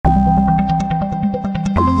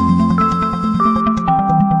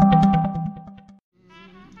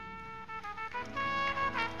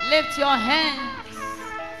lift your hands.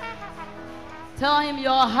 Tell him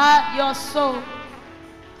your heart, your soul,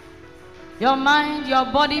 your mind, your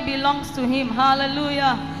body belongs to him.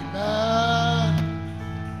 Hallelujah.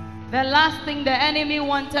 The last thing the enemy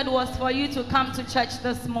wanted was for you to come to church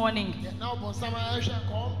this morning.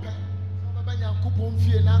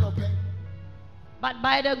 But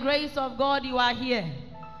by the grace of God, you are here.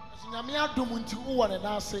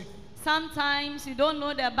 Sometimes you don't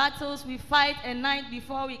know the battles we fight a night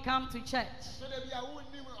before we come to church.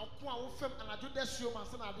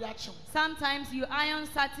 Sometimes you iron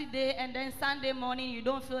Saturday and then Sunday morning you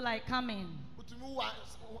don't feel like coming.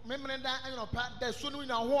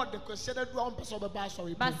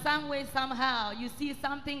 But some way, somehow, you see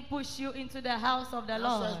something push you into the house of the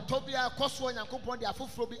Lord.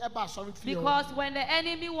 Because when the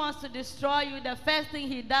enemy wants to destroy you, the first thing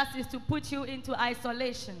he does is to put you into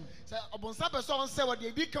isolation.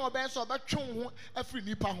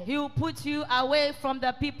 He will put you away from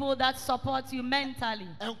the people that support you mentally.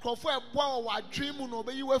 He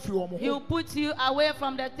will put you away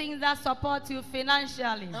from the things that support you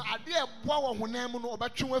financially.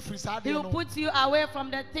 He will put you away from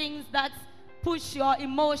the things that push your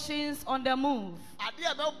emotions on the move.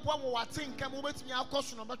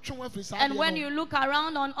 And when you look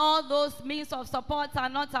around and all those means of support are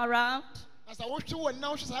not around,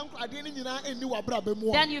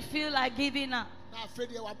 then you feel like giving up.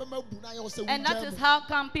 And that is how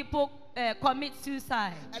come people commit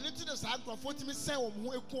suicide.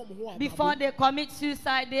 Before they commit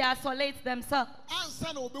suicide, they isolate themselves.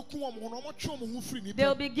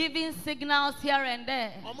 They'll be giving signals here and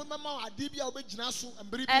there,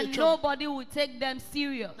 and nobody will take them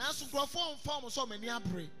serious.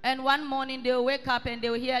 And one morning they'll wake up and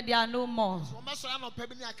they'll hear they are no more.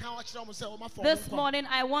 This morning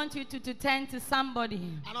I want you to turn to somebody,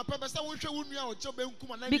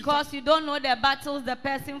 because you don't know the battles the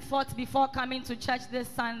person fought before coming to church this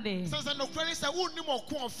Sunday.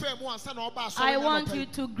 I want you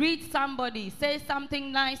to greet somebody. Say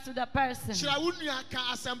something nice to the person. Tell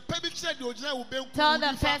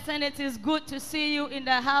the person it is good to see you in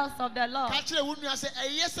the house of the Lord.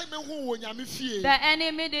 The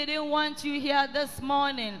enemy didn't want you here this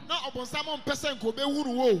morning.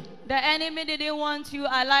 The enemy didn't want you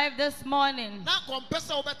alive this morning.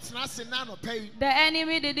 The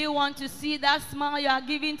enemy didn't want to see that smile you are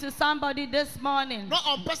giving to somebody this morning.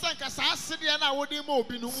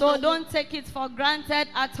 So don't take it for granted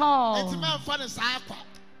at all.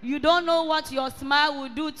 You don't know what your smile will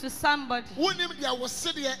do to somebody.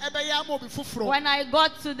 When I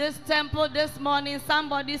got to this temple this morning,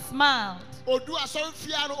 somebody smiled.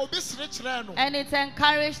 And it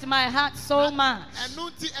encouraged my heart so much.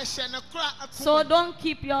 So don't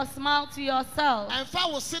keep your smile to yourself,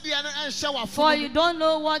 for you don't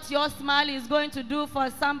know what your smile is going to do for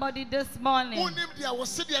somebody this morning.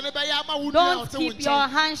 Don't keep your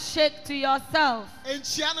handshake to yourself,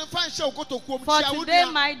 for today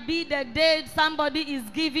might be the day somebody is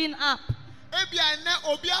giving up.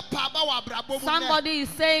 Somebody is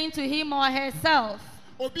saying to him or herself,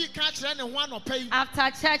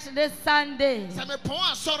 after church this Sunday,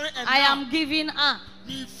 I am giving up.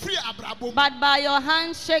 But by your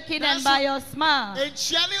hand shaking and by your smile, the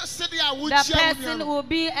person will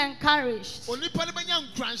be encouraged.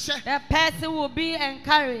 The person will be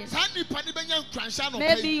encouraged.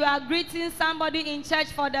 Maybe you are greeting somebody in church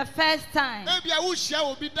for the first time.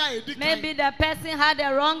 Maybe the person had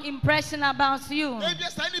a wrong impression about you.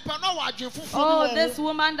 Oh, this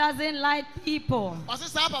woman doesn't like people.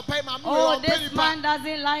 Oh, this man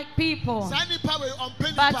doesn't like people.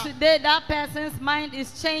 But today that person's mind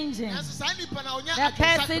is changing. The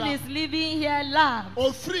person is living here love.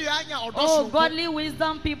 Oh, godly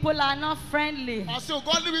wisdom people are not friendly. But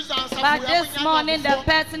this morning the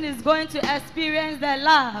person is going to experience the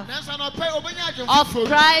love of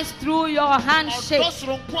Christ through your handshake,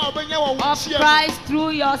 of Christ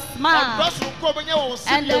through your smile.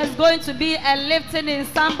 And there's going to be a lifting in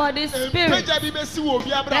somebody's spirit.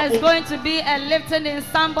 There's going to be a lifting in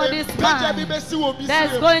somebody's mind.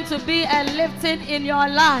 There's going to be a lifting in your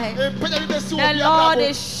life. The Lord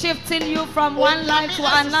is shifting you from one life to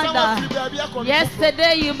another.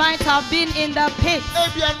 Yesterday you might have been in the pit,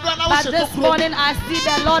 but this morning I see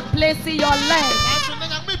the Lord placing your leg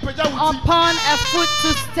upon a foot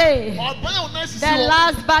to stay. The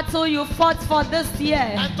last battle you fought for this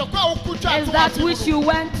year is that which you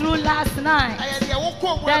went through last night.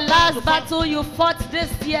 The last battle you fought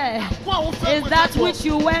this year is that which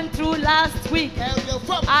you went through last week.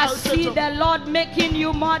 I see the Lord making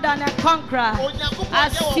you more than a conqueror. I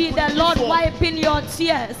see the Lord wiping your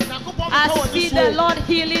tears. I see the Lord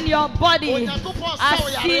healing your body. I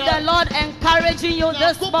see the Lord encouraging you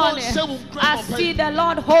this morning. I see the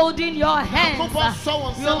Lord holding your hands.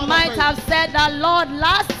 You might have said that, Lord,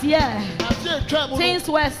 last year things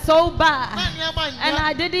were so bad and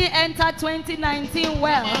I didn't enter 2019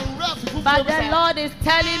 well. But the Lord is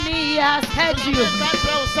telling me He has heard you.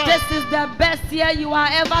 This is the best year you are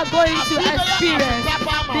ever going to experience,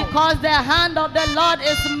 because the hand of the Lord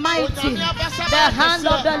is mighty. The hand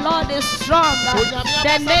of the Lord is strong.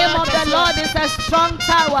 The name of the Lord is a strong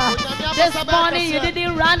tower. This morning you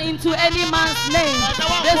didn't run into any man's name.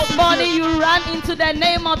 This morning you ran into the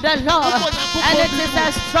name of the Lord, and it is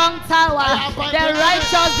a strong tower. The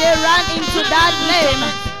righteous, they ran into that name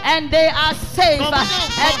and they are safe.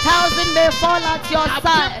 1,000 may fall at your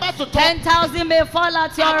side, 10,000 may fall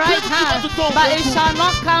at your right hand, but it shall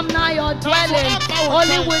not come nigh your dwelling.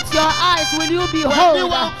 Only with your eyes will you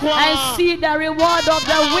behold and see the reward of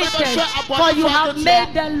the wicked. For you have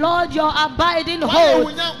made the Lord your abiding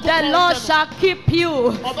hold. The Lord shall keep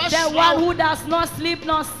you. The one who does not sleep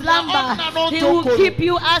nor slumber, He will keep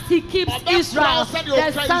you as He keeps Israel.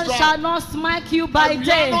 The sun shall not smite you by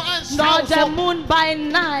day, nor the moon by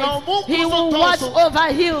night. He will watch over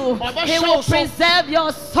you. He will preserve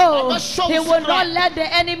your soul. He will not let the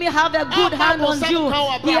enemy have a good hand on you.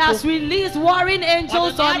 He has released warring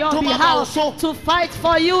angels on your behalf to fight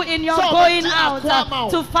for you in your going out,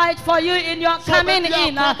 to fight for you in your coming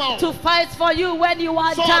in, to fight for you when you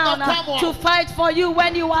are down, to fight for you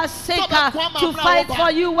when you are sick, to fight for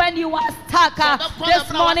you when you are stuck. This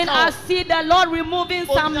morning I see the Lord removing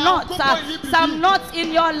some knots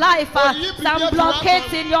in your life, some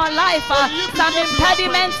blockades in your life, some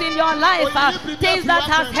impediments in your life, things that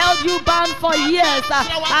has held you bound for years.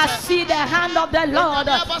 I see the hand of the Lord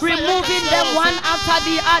removing them one after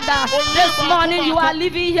the other. This morning you are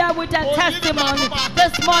living here with a testimony.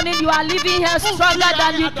 This morning you are living here stronger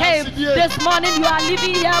than you came. This morning you are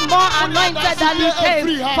living here more anointed than you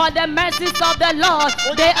came. For the mercies of the Lord,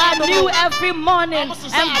 they are new every morning,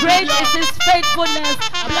 and great is His faithfulness.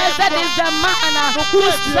 Blessed is the man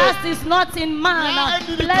whose trust is not in man.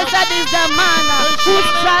 Blessed is the man whose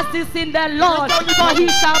trust is in the Lord, for he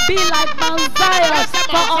shall be like Mount Zion.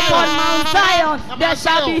 For upon Mount Zion there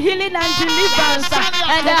shall be healing and deliverance,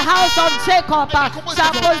 and the house of Jacob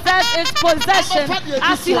shall possess its possession.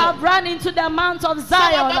 As you have run into the Mount of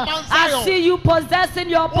Zion, I see you possessing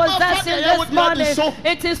your possession this morning.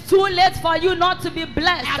 It is too late for you not to be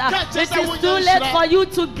blessed. It is too late for you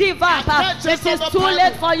to give up. It is too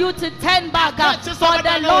late for you to turn back. For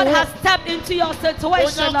the Lord has stepped into your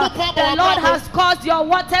situation. The Lord has caused your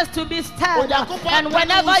waters to be stirred, and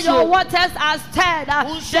whenever your waters are stirred,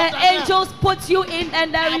 the angels put you in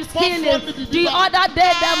and there is healing. The other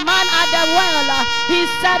day the man at the well, he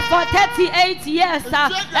said for 38 years,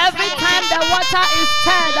 every time the water is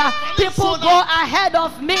stirred, people go ahead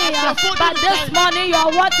of me, but this morning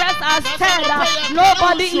your waters are stirred.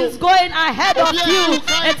 Nobody is going ahead of you.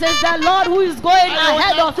 It is the Lord who is going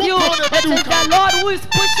ahead of you. It is the Lord who is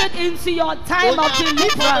pushing into your time of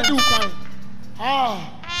deliverance.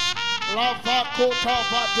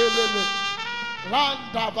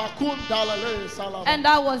 And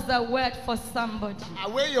that was the word for somebody.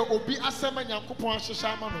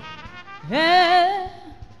 Hey,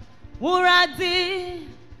 Uradi,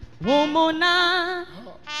 Wumuna,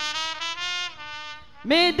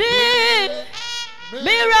 Midi,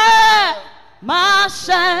 Mira,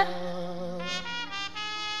 Masha,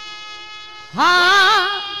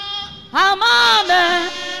 Amame,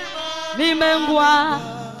 Nimengwa,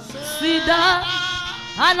 Sida,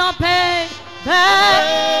 Anope,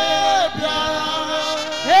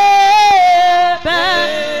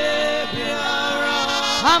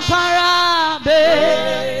 Amparabe,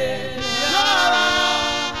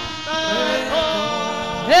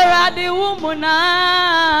 Eradi Wumuna,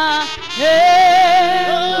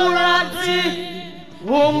 Uradi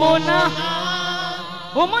Wumuna,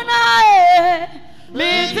 Wumuna,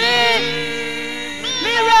 Midi,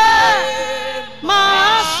 Mire,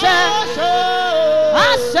 Masha,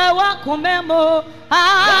 Asha Wakumemo,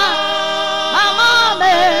 Amame,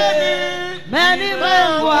 Many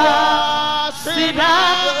Mengwa, Sida,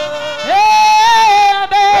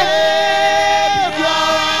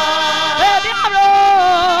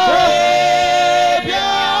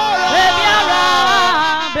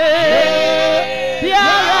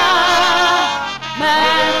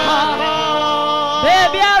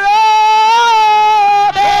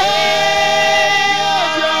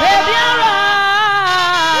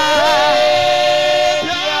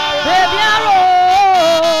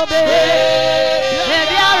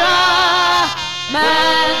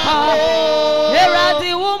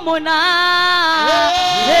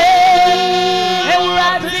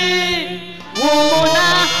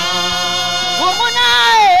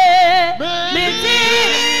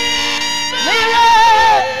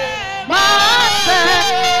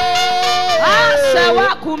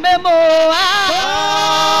 kumemo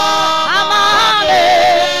amale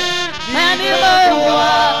animo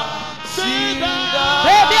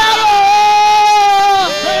bebiaro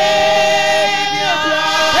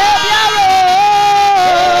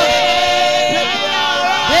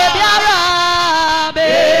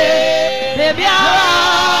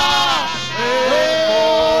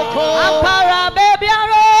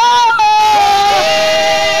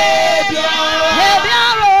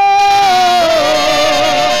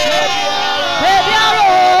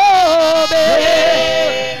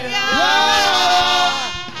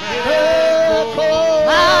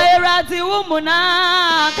Wumuna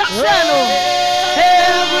kaseno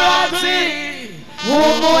evrati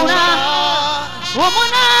wumuna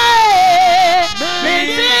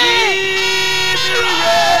miti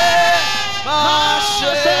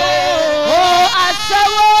oh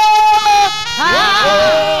asawo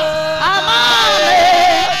amale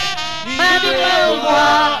mediwa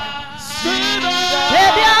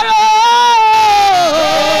bebiaro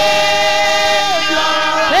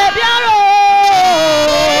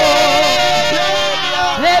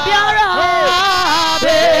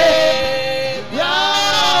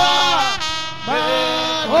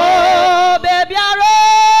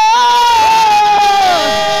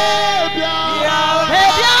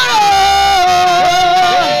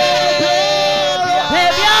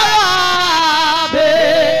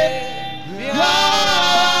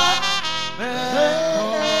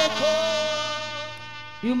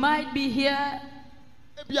You might be here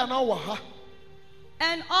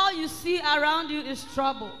and all you see around you is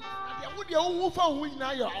trouble.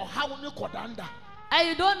 And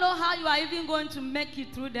you don't know how you are even going to make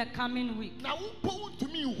it through the coming week.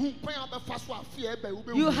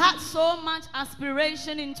 You had so much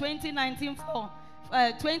aspiration in 2019 for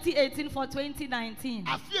 2018 for 2019.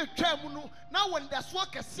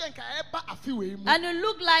 And it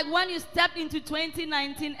looked like when you stepped into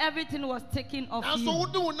 2019, everything was taken off you.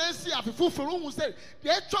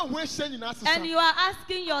 And you are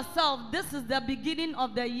asking yourself, this is the beginning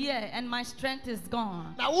of the year and my strength is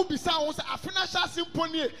gone.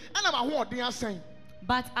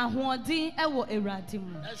 But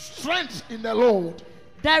strength in the Lord.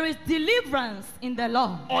 There is deliverance in the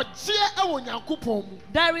Lord.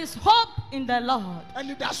 There is hope in the Lord.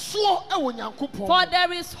 For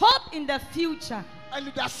there is hope in the future.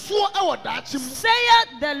 Saith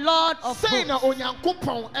the Lord of hosts.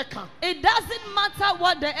 It doesn't matter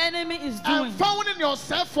what the enemy is doing.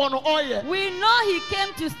 We know he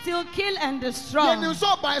came to steal, kill, and destroy.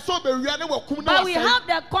 But we have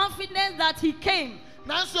the confidence that he came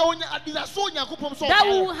that we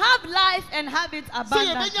will have life and have it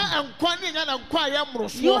abundantly.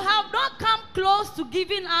 You have not come close to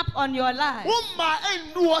giving up on your life,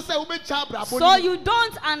 so you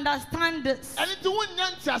don't understand this.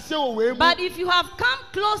 But if you have come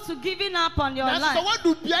close to giving up on your life,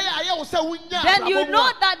 then you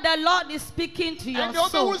know that the Lord is speaking to your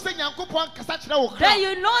soul. Then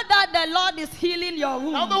you know that the Lord is healing your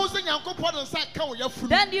wound.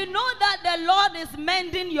 Then you know that the Lord is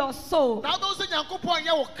mending your soul. Then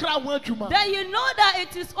you know that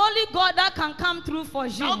it is only God that can come through for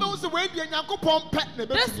you.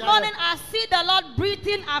 This morning I see the Lord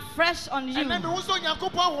breathing afresh on you.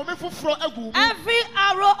 Every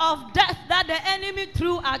arrow of death that the enemy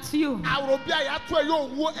threw at you,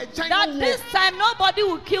 that this time nobody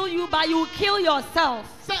will kill you, but you will kill yourself.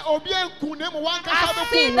 I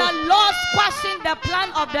see the Lord squashing the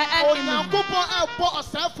plan of the enemy.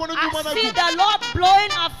 I see the Lord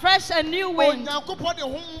blowing afresh a new wind.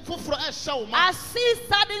 I see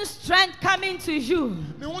sudden strength coming to you.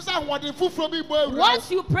 Once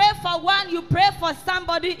you pray for one, you pray for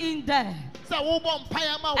somebody in there.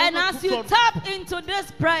 And as you tap into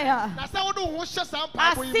this prayer, I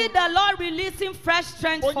see the Lord releasing fresh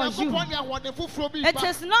strength for you. It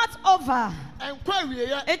is not over.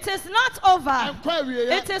 It is not over. It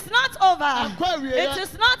is not over. It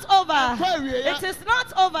is not over. It is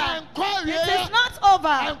not over. It is not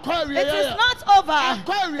over. It is not over.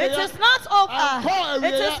 It is not over.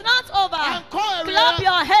 It is not over. Clap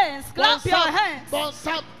your hands. Clap your hands.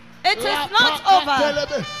 It is not over.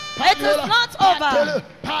 It is not over.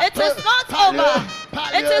 It is not over.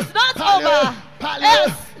 It is not over.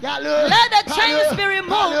 Yes. Let the chains be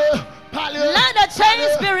removed. Let the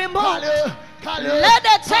chains be removed. Let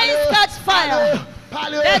the chains catch fire.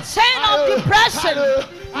 The chain of depression,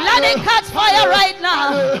 let it catch fire right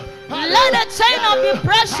now. Let the chain of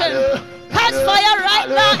depression catch fire right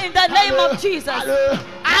now in the name of Jesus.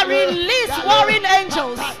 I release warring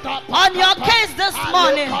angels on your case this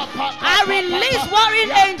morning. I release warring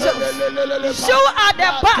warring angels, you at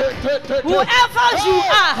the back, whoever you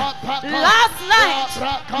are. Last night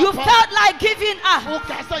you felt like giving up,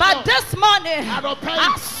 but this morning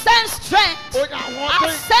I sense strength. I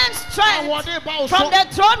sense strength from the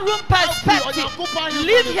throne room perspective.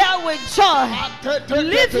 Live here with joy.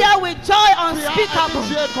 Live here with joy unspeakable.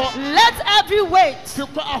 Let every weight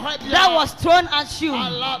that was thrown at you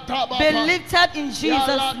be lifted in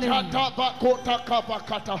Jesus' name.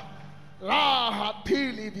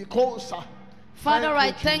 Father,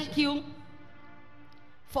 I thank you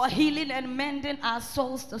for healing and mending our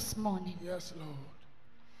souls this morning. Yes, Lord.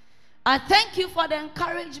 I thank you for the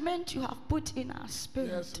encouragement you have put in our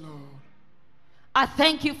spirit. Yes, Lord. I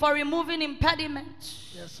thank you for removing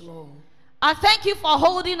impediments. Yes, Lord. I thank you for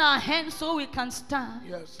holding our hands so we can stand.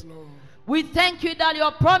 Yes, Lord. We thank you that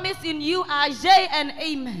your promise in you are yea and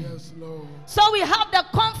amen. Yes, Lord. So we have the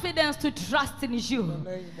confidence to trust in you, In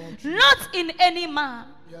the name of Jesus. not in any man.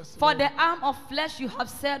 Yes, For Lord. the arm of flesh you have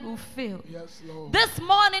said will fail. Yes, Lord. This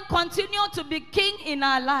morning, continue to be king in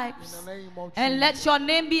our lives. In the name of And let Jesus. your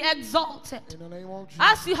name be exalted. In the name of Jesus.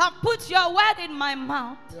 As you have put your word in my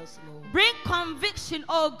mouth, Yes, Lord. bring conviction,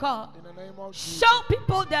 oh God. In the name of Jesus. Show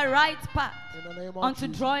people the right path In the name of unto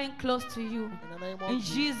Jesus. drawing close to you. In the name of In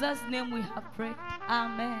Jesus. Jesus' name we have prayed.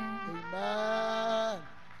 Amen. Amen.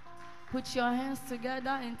 Put your hands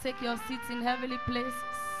together and take your seats in heavenly places.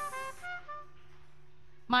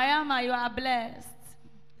 Mayama, you are blessed.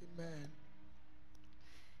 Amen.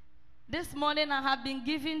 This morning I have been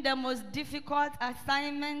given the most difficult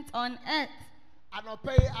assignment on earth.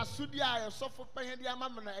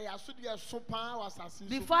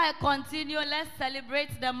 Before I continue, let's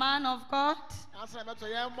celebrate the man of God. Is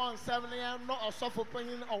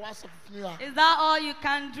that all you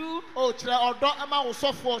can do?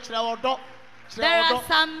 There are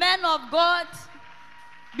some men of God,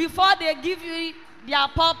 before they give you their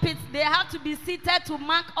pulpits, they have to be seated to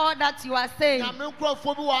mark all that you are saying.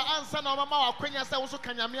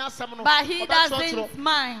 But he doesn't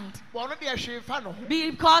mind,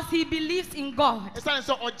 because he believes in God.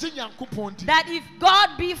 That if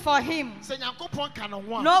God be for him,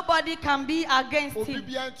 nobody can be against him.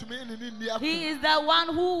 He is the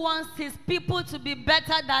one who wants his people to be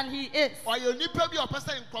better than he is.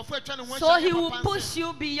 So he will push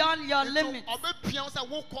you beyond your limits.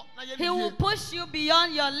 He will push you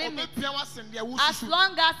beyond your limits. As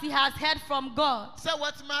long as he has heard from God,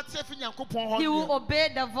 he will obey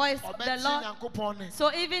the voice of the Lord.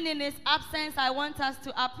 So even in his absence, I want us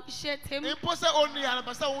to appreciate him and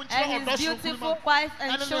his beautiful wife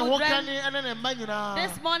and children.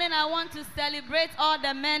 This morning I want to celebrate all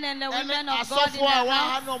the men and the women of God in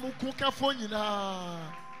the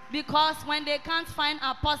house. Because when they can't find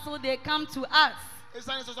apostle, they come to us. There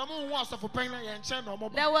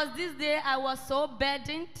was this day I was so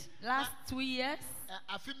burdened last 2 years.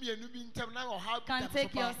 Can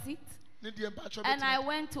take your seat. And I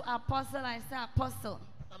went to Apostle. I said, Apostle,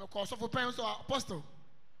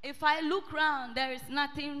 if I look around, there is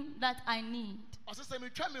nothing that I need.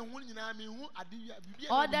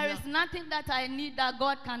 Or there is nothing that I need that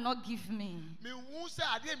God cannot give me.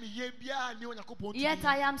 Yet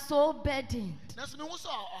I am so burdened.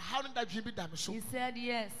 He said,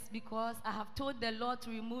 yes, because I have told the Lord to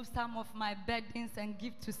remove some of my burdens and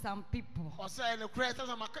give to some people. I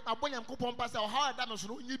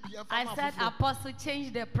said, Apostle,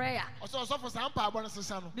 change the prayer.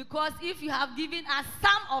 Because if you have given us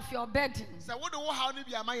some of your burdens,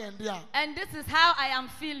 and this is how I am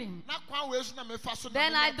feeling,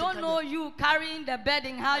 then I don't know you carrying the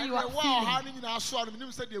burden how you are feeling.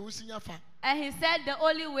 And he said the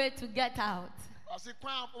only way to get out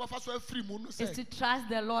is to trust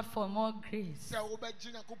the Lord for more grace.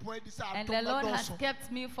 And the Lord has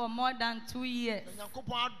kept me for more than 2 years.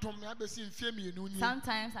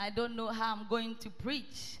 Sometimes I don't know how I'm going to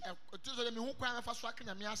preach.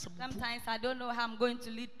 Sometimes I don't know how I'm going to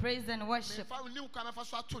lead praise and worship.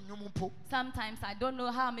 Sometimes I don't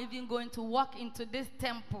know how I'm even going to walk into this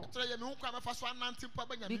temple.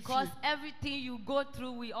 Because everything you go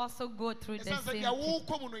through, we also go through the same thing.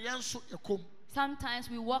 Sometimes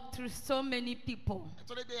we walk through so many people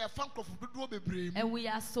and we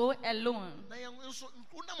are so alone.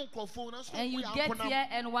 And you get here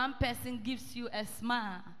and one person gives you a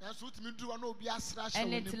smile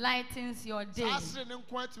and it lightens your day.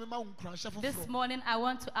 This morning I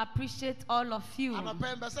want to appreciate all of you for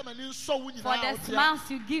the smiles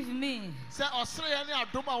you give me.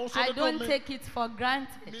 I don't take it for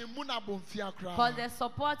granted, because the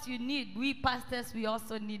support you need, we pastors, we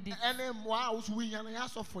also need it.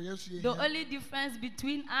 The only difference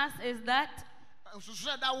between us is that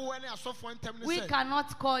We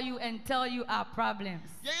cannot call you and tell you our problems.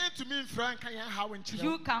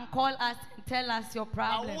 You can call us and tell us your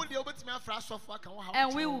problems,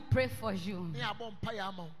 and we will pray for you.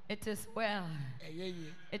 It is well.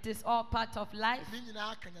 It is all part of life.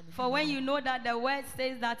 For when you know that the word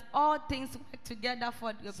says that all things work together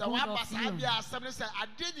for the good of you,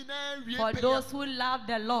 for those who love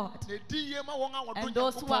the Lord and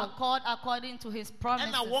those who are called according to his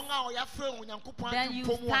promises, then you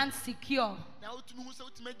stand secure.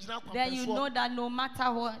 Then you know that no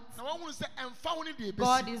matter what,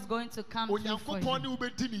 God is going to come through for you.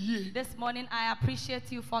 This morning, I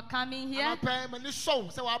appreciate you for coming here.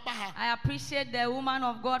 I appreciate the woman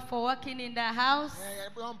of God for working in the house.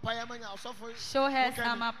 Show her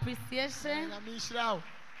some appreciation.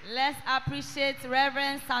 Let's appreciate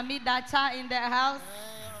Reverend Sami Dacha in the house.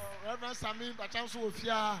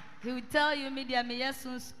 He will tell you, media me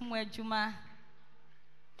yesun's mwejuma.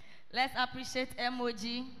 Let's appreciate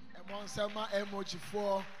MOG.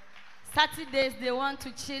 Saturdays they want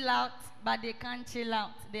to chill out, but they can't chill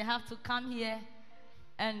out. They have to come here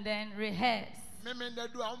and then rehearse. So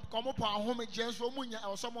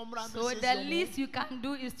the least you can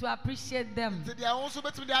do is to appreciate them.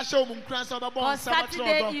 On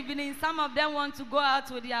Saturday evening, some of them want to go out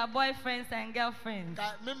with their boyfriends and girlfriends.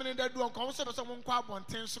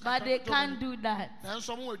 But they can't do that.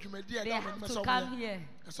 They have to come here.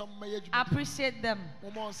 Appreciate them.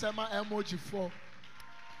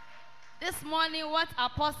 This morning, what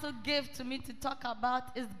Apostle gave to me to talk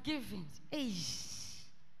about is giving.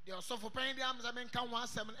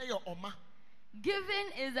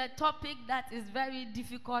 Giving is a topic that is very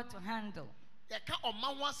difficult to handle.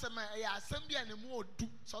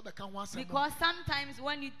 Because sometimes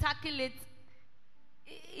when you tackle it,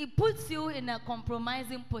 it puts you in a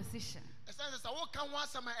compromising position.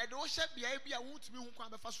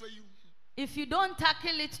 If you don't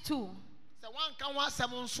tackle it too,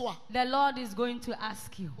 the Lord is going to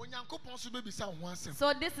ask you.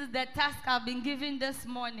 So this is the task I've been given this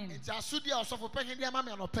morning. And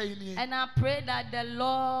I pray that the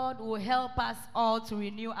Lord will help us all to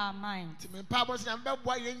renew our minds.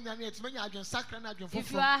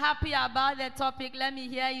 If you are happy about the topic, let me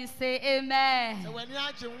hear you say amen.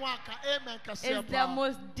 It's the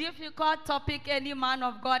most difficult topic any man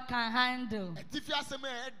of God can handle,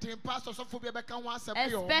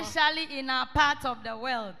 especially in our part of the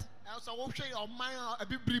world,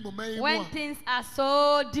 when things are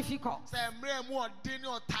so difficult.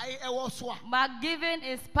 But giving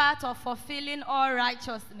is part of fulfilling all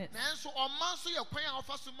righteousness.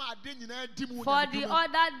 For the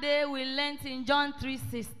other day we learned in John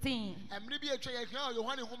 3:16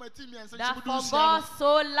 that for God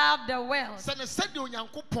so loved the world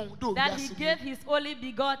that he gave his only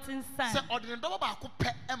begotten son.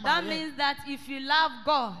 That means that if you love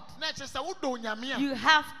God, you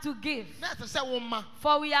have to give.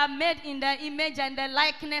 For we are made in the image and the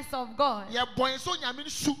likeness of God.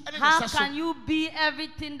 How can you be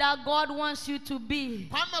everything that God wants you to be,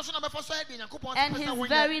 and his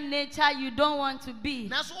very nature you don't want to be?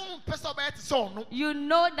 You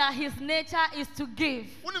know that his nature is to give.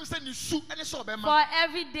 For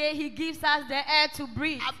every day he gives us the air to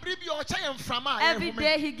breathe. Every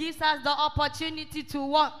day he gives us the opportunity to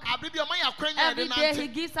walk. Every day he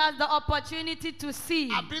gives us the opportunity to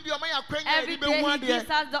see. Every day he gives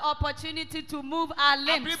us the opportunity to move our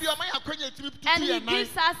limbs. And he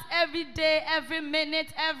gives us every day, every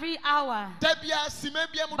minute, every hour. But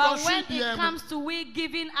when it comes to we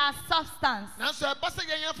giving our substance,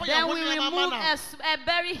 then we remove a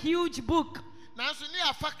very huge book.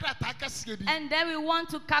 And then we want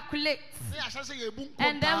to calculate.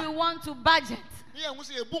 And then we want to budget.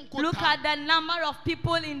 Look at the number of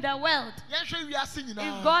people in the world.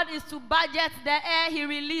 If God is to budget the air he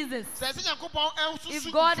releases,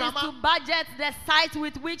 if God is to budget the sight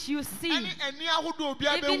with which you see, even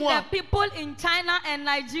the people in China and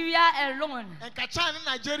Nigeria alone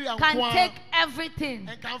can take everything.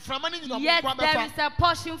 Yet there is a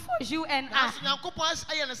portion for you and I.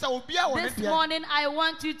 This morning I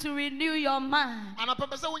want you to renew your mind.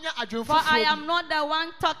 For I am not the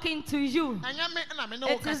one talking to you.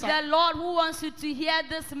 It is the Lord who wants you to hear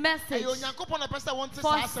this message for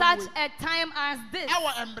such a time as this.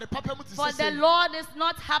 For the Lord is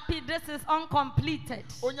not happy this is uncompleted.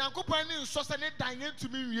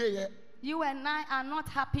 You and I are not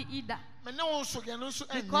happy either.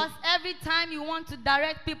 Because every time you want to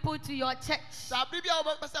direct people to your church, what they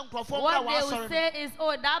will say is,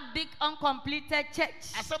 oh, that big uncompleted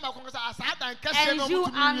church. And you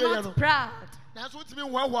are not proud.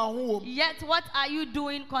 Yet what are you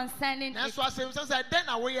doing concerning it?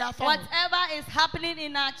 Whatever is happening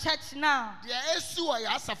in our church now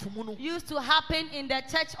used to happen in the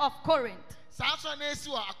church of Corinth.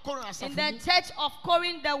 In the church of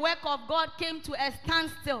Corinth, the work of God came to a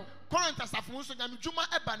standstill. Why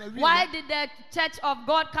did the church of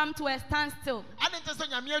God come to a standstill?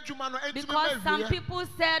 Because some people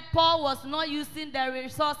said Paul was not using the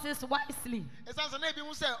resources wisely.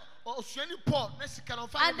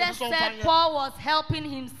 Others said Paul was helping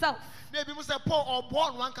himself. So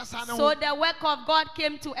the work of God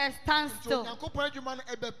came to a standstill.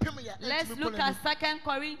 Let's look at 2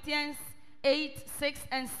 Corinthians 8, 6,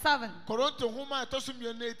 and 7.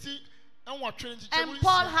 And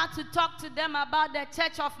Paul had to talk to them about the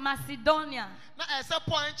church of Macedonia. He said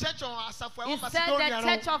the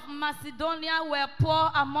church of Macedonia were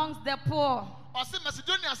poor amongst the poor.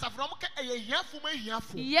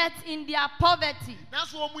 Yet in their poverty,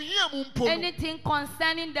 anything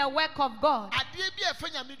concerning the work of God,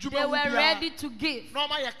 they were ready to give.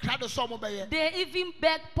 They even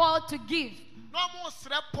begged Paul to give.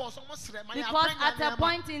 Because at a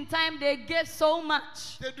point in time they gave so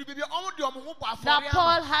much that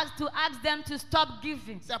Paul has to ask them to stop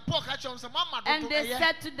giving. And they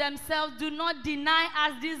said to themselves, do not deny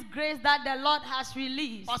us this grace that the Lord has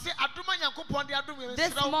released.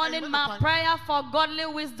 This morning my prayer for Godly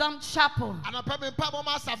Wisdom Chapel,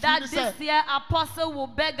 that this year Apostle will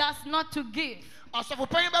beg us not to give. That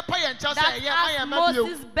as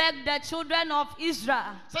Moses begged the children of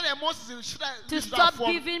Israel to stop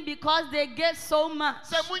giving because they gave so much,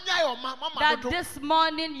 that this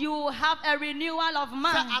morning you will have a renewal of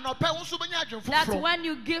mind. That when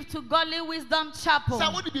you give to Godly Wisdom Chapel,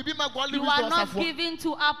 you are not giving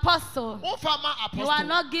to Apostle, you are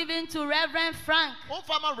not giving to Reverend Frank,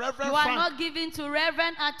 you are not giving to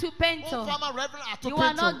Reverend Atupento, you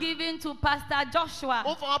are not giving to Pastor Joshua,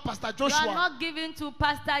 you are not giving to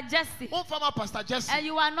Pastor Jesse, and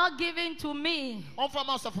you are not giving to me,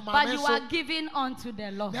 but you are giving unto the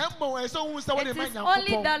Lord. It is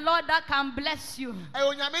only the Lord that can bless you.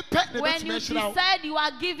 When you decide you are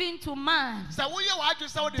giving to man,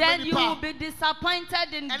 then you will be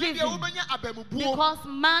disappointed in giving, because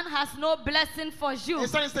man has no blessing for you.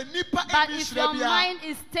 But if your mind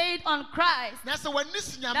is stayed on Christ, that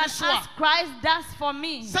as Christ does for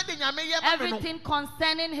me, everything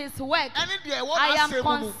concerning his work, I am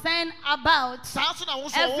concerned about.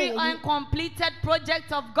 Every uncompleted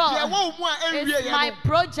project of God is my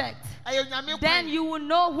project. Then you will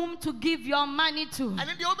know whom to give your money to.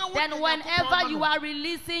 Then whenever you are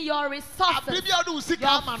releasing your resources,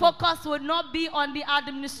 your focus will not be on the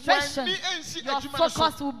administration. Your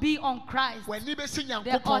focus will be on Christ,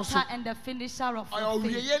 the author and the finisher of your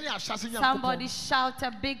faith. Somebody shout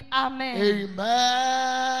a big amen.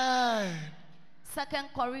 Amen. 2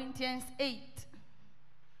 Corinthians 8.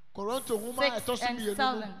 6 and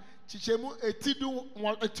 7.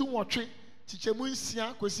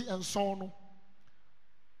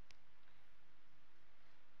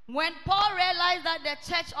 When Paul realized that the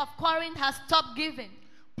church of Corinth has stopped giving,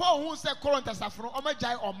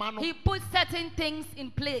 he put certain things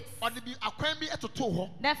in place.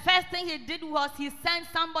 The first thing he did was he sent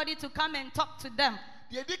somebody to come and talk to them.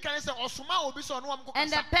 And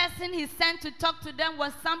the person he sent to talk to them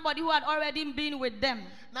was somebody who had already been with them.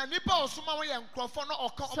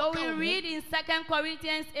 So we read in 2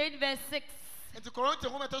 Corinthians 8 verse 6.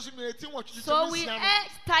 So we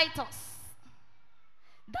urge Titus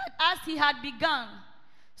that as he had begun,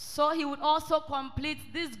 so he would also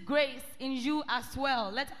complete this grace in you as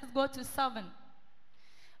well. Let us go to 7.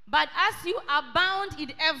 But as you abound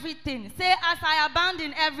in everything, say, as I abound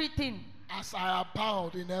in everything. As I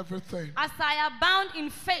abound in everything. As I abound in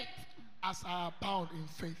faith. As I abound in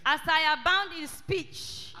faith. As I abound in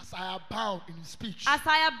speech. As I abound in speech. As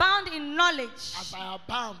I abound in knowledge. As I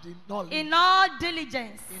abound in knowledge. In all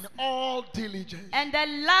diligence. In all diligence. And the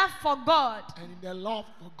love for God. And in the love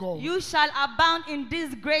for God. You shall abound in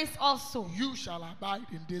this grace also. You shall abide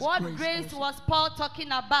in this what grace. What grace also. Was Paul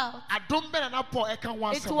talking about?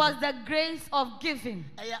 It was the grace of giving.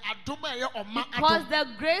 Because the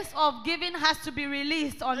grace of giving has to be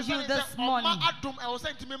released on you this morning.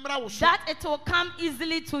 That it will come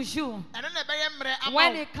easily to you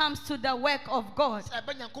when it comes to the work of God.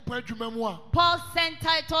 Paul sent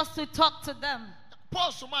Titus to talk to them.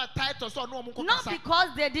 Not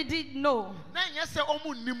because they didn't know.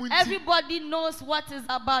 Everybody knows what is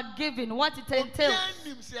about giving, what it entails.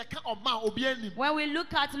 When we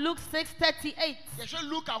look at Luke 6:38,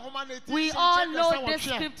 we all know this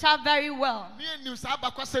scripture very well.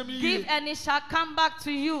 Give and it shall come back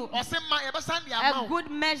to you. A good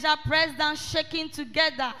measure pressed down, shaking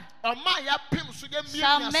together,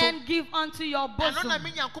 shall men give unto your bosom.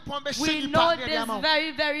 We know this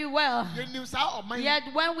very, very well. Yet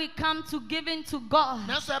when we come to giving to God,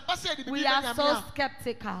 we are so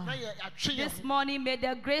skeptical. This morning, may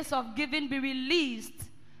the grace of giving be released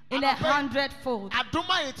in 100-fold.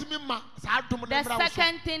 The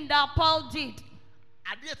second thing that Paul did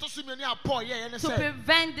to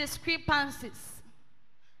prevent discrepancies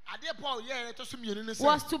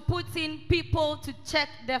was to put in people to check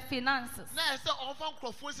their finances.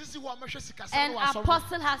 And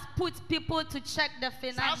Apostle has put people to check the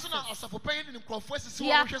finances. He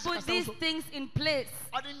has put these things in place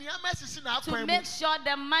to make sure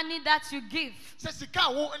the money that you give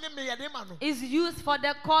is used for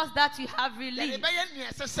the cause that you have released.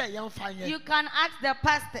 You can ask the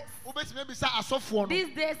pastors.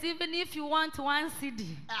 These days, even if you want 1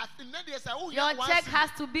 CD, your check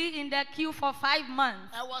has to be in the queue for 5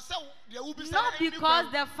 months. Not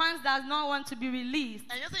because the funds does not want to be released,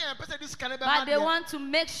 but they want to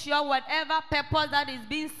make sure whatever purpose that is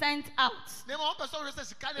being sent out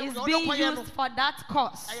is being used for that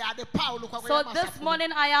cause. So this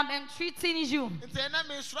morning I am entreating you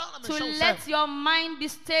to let your mind be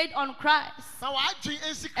stayed on Christ,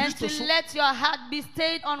 and to let your heart be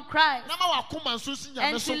stayed on Christ,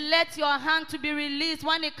 and to let your hand to be released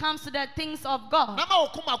when it comes to the things of God.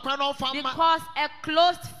 Because a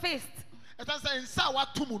closed fist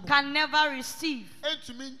can never receive.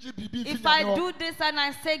 If I do this and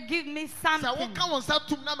I say, give me something,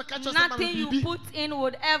 nothing you put in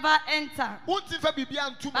would ever enter. But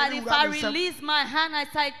if I release my hand as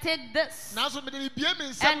I take this,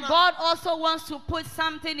 and God also wants to put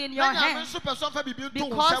something in your hand,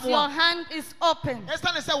 because your hand is open,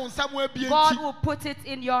 God will put it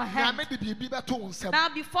in your hand. Now,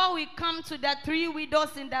 before we come to the 3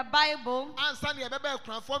 widows in the Bible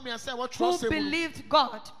who believed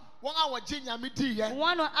God, we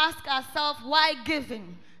want to ask ourselves, why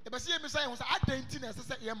giving?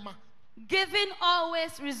 Giving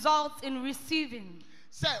always results in receiving.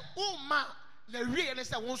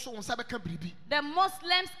 The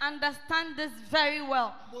Muslims understand this very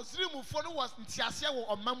well,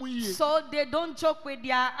 so they don't joke with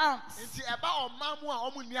their arms,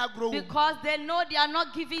 because they know they are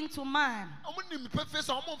not giving to man,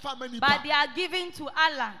 but they are giving to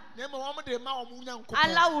Allah.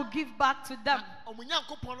 Allah will give back to them.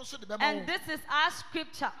 And this is our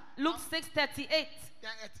scripture, Luke 6:38.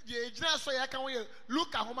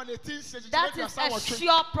 That is a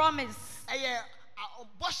sure promise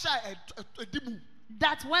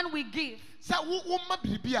that when we give,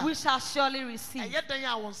 we shall surely receive.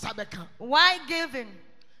 Why giving?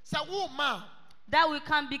 That we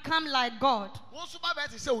can become like God.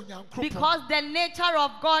 Because the nature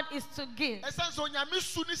of God is to give.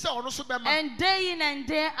 And day in and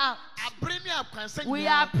day out, we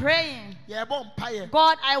are praying,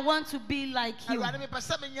 God, I want to be like you.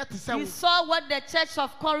 You saw what the church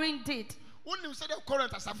of Corinth did.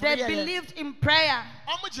 They believed in prayer.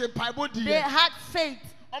 They had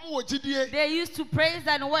faith. They used to praise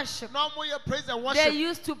and worship. They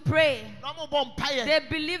used to pray. They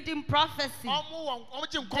believed in prophecy.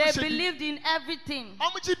 They believed in everything.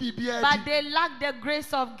 But they lacked the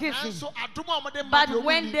grace of giving. But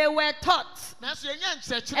when they were taught,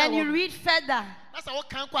 and you read further,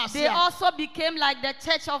 they also became like the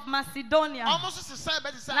church of Macedonia.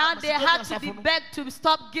 Now they had to be begged to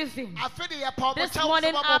stop giving. This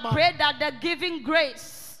morning I pray that the giving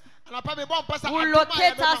grace will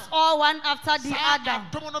locate us all one after the other.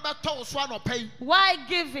 Why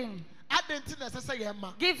giving?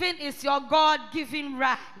 Giving is your God-given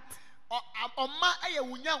right.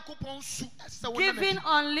 Giving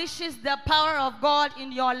unleashes the power of God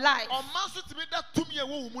in your life.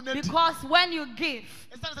 Because when you give,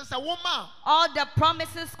 all the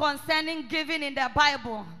promises concerning giving in the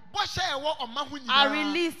Bible are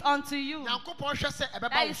released unto you.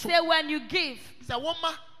 I say, when you give,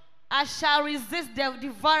 I shall resist the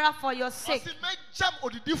devourer for your sake.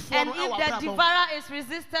 And if the devourer is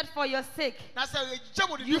resisted for your sake,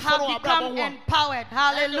 you have become empowered.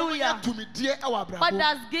 Hallelujah. What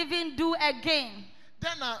does giving do again?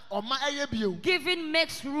 Giving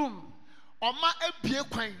makes room.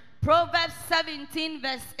 Proverbs 17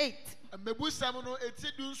 verse 8.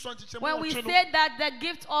 When we say that the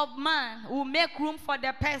gift of man will make room for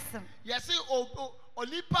the person,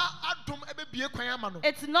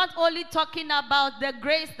 it's not only talking about the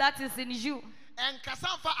grace that is in you. It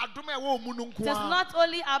is not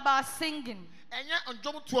only about singing.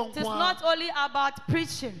 It is not only about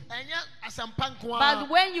preaching. But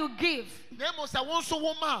when you give,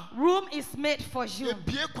 room is made for you.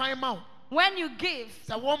 When you give,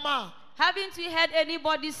 haven't you heard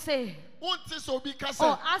anybody say, oh,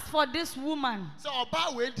 as for this woman,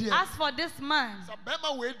 as for this man,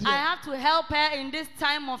 I have to help her in this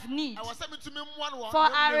time of need. For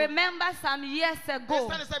I remember some years ago,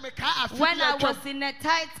 when I was in a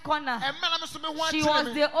tight corner, she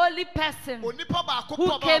was the only person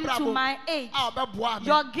who came to my aid.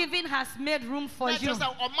 Your giving has made room for you.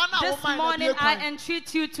 This morning I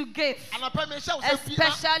entreat you to give,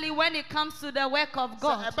 especially when it comes to the work of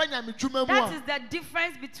God. That is the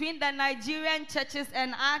difference between the Nigerian churches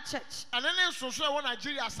and our church. The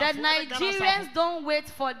Nigerians don't wait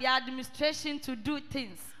for the administration to do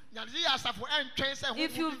things.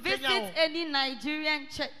 If you visit any Nigerian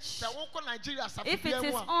church, if it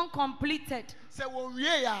is uncompleted,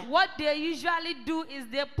 what they usually do is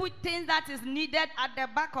they put things that is needed at the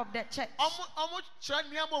back of the church.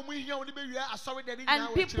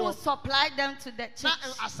 And people supply them to the church.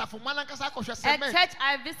 A church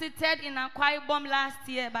I visited in Akwa Ibom last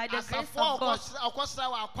year by the grace of God.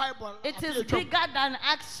 It is bigger than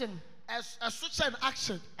Action.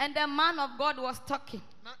 And the man of God was talking.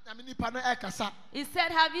 He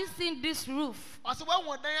said, have you seen this roof?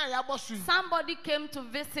 Somebody came to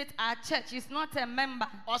visit our church. He's not a member.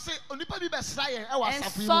 And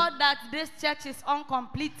saw that this church is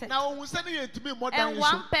uncompleted. And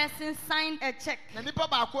one person signed a check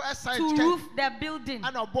to roof the building.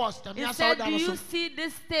 He said, do you see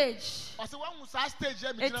this stage?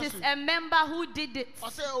 It is a member who did it.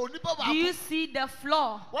 Do you see the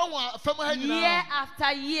floor? Year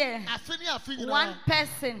after year, one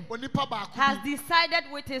person has decided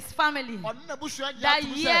with his family that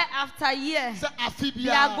year after year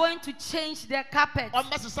they are going to change their carpet.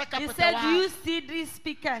 He said, do you see these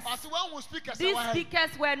speakers? These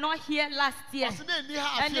speakers were not here last year.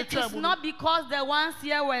 And it is not because the ones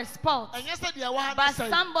here were spoiled. But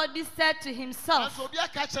somebody said to himself,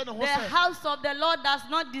 the house of the Lord does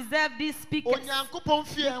not deserve these speakers.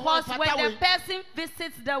 Because when a person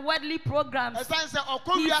visits the worldly programs,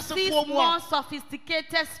 he sees more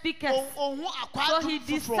sophisticated speakers. So he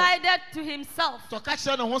decided to himself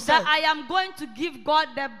that I am going to give God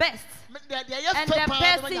the best. And the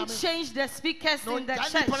person changed the speakers in the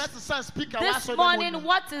church. This morning,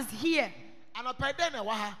 what is here?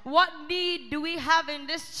 What need do we have in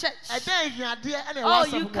this church? Oh,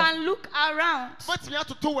 you can look around.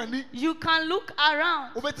 You can look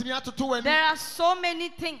around. There are so many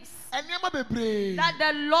things that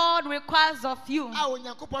the Lord requires of you.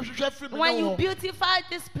 When you beautify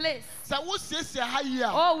this place,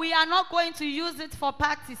 oh, we are not going to use it for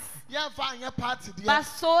practice, but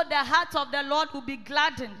so the heart of the Lord will be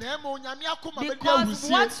gladdened. Because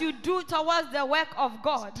what you do towards the work of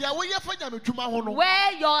God,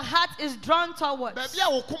 where your heart is drawn towards,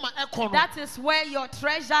 that is where your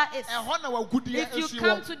treasure is. If you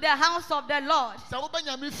come to the house of the Lord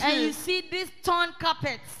and you see these torn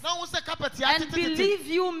carpets, and believe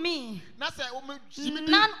you me,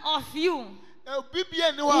 none of you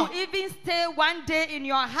will even stay one day in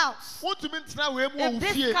your house. If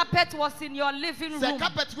this carpet was in your living room,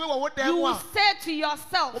 you will say to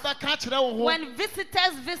yourself, when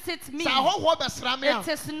visitors visit me, it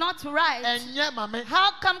is not right.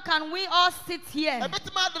 How come can we all sit here in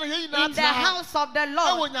the house of the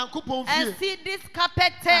Lord and see this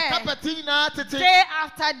carpet tear day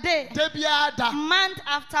after day, month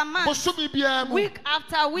after month, week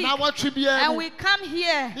after week, and we come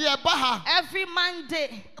here every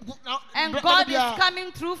Monday, and God is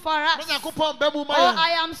coming through for us? Oh,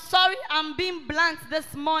 I am sorry I'm being blunt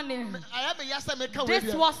this morning.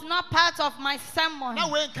 This was not part of my sermon.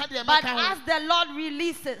 But as the Lord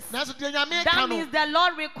releases, that means the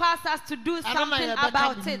Lord requires us to do something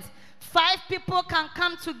about it. 5 people can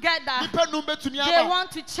come together. They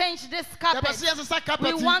want to change this carpet.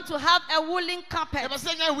 We want to have a woolen carpet.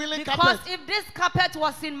 Because if this carpet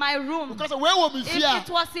was in my room, if it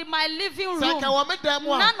was in my living room,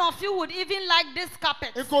 none of you would even like this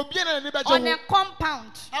carpet on a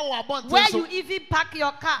compound where you even park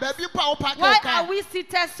your car. Why are we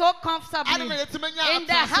seated so comfortably in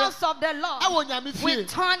the house of the Lord with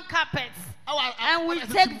torn carpets? and we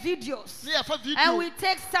take videos, and we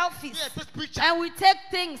take selfies, and we take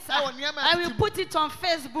things, and we put it on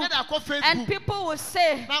Facebook, and people will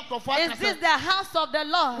say, is this the house of the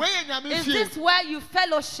Lord? Is this where you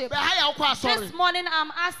fellowship? This morning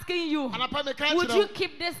I'm asking you, would you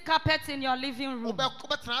keep this carpet in your living room?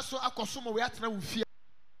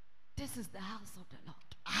 This is the house of the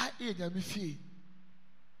Lord.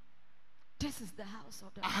 This is the house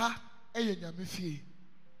of the Lord.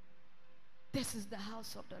 This is the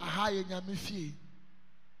house of the Lord.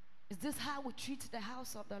 Is this how we treat the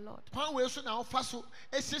house of the Lord?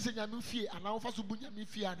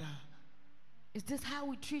 Is this how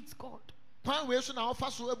we treat God?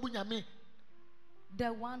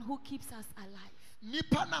 The one who keeps us alive.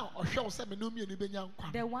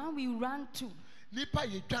 The one we run to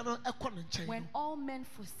when all men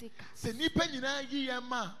forsake us.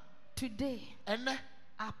 Today,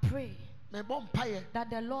 I pray that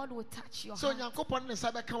the Lord will touch your heart,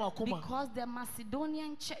 because the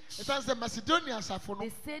Macedonian church, they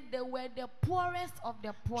said they were the poorest of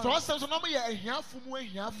the poorest,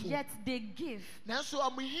 yet they give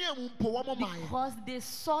because they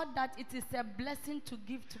saw that it is a blessing to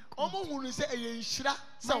give to God.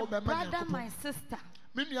 My brother, my sister,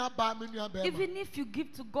 even if you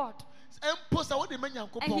give to God and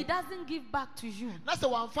he doesn't give back to you, does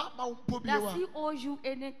he owe you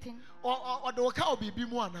anything?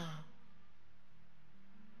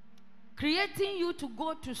 Creating you to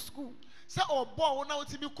go to school,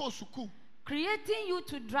 creating you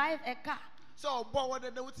to drive a car,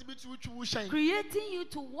 creating you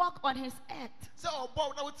to walk on his earth,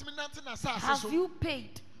 have you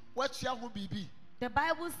paid? The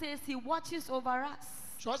Bible says he watches over us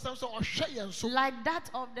like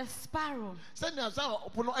that of the sparrow.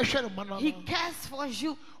 He cares for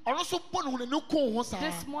you.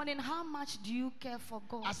 This morning, how much do you care for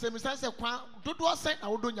God?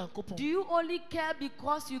 Do you only care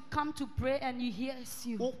because you come to pray and he hears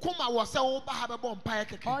you? Or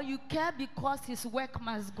you care because his work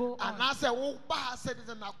must go on?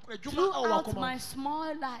 Throughout my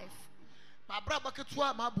small life,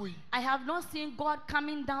 I have not seen God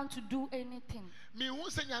coming down to do anything.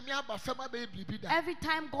 Every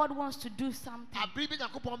time God wants to do something,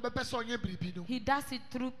 he does it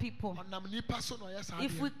through people.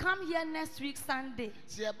 If we come here next week Sunday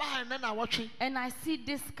and I see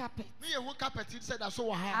this carpet,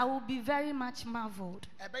 I will be very much marveled.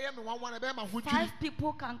 5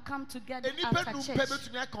 people can come together as a church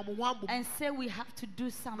and say we have to do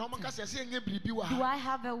something. Do I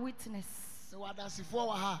have a witness? Do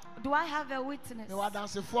I have a witness? Do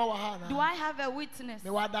I have a witness?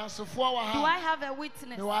 Do I have a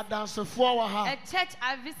witness? A church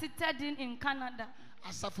I visited in Canada.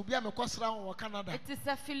 It is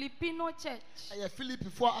a Filipino church.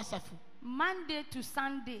 Monday to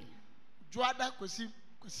Sunday,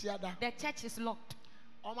 the church is locked.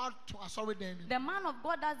 The man of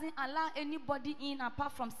God doesn't allow anybody in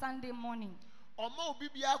apart from Sunday morning.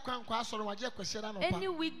 Any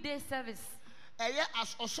weekday service, they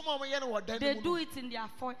do it in their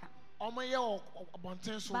foyer.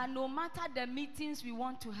 But no matter the meetings we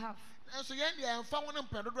want to have,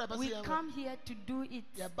 we come here to do it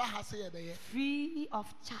free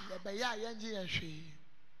of charge.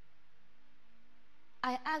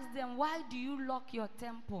 I asked them, why do you lock your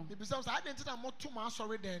temple? He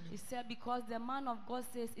said, because the man of God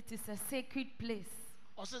says it is a sacred place.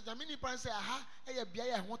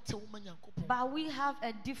 But we have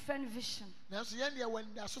a different vision. Let's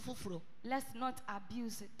not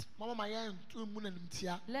abuse it.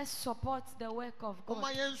 Let's support the work of God.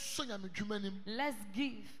 Let's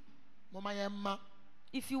give.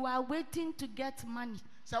 If you are waiting to get money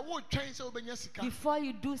before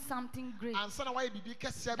you do something great,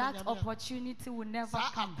 that opportunity will never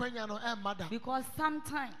come. Because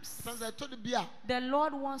sometimes the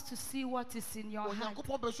Lord wants to see what is in your heart.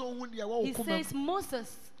 He says,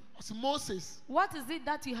 Moses, what is it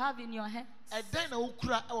that you have in your hands? I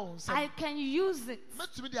can use it.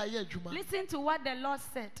 Listen to what the Lord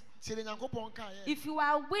said. If you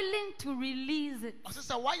are willing to release it,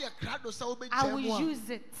 I will use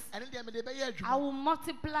it. I will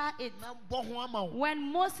multiply it.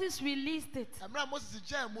 When Moses released it,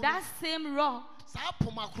 that same rod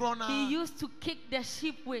he used to kick the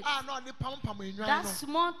sheep with, that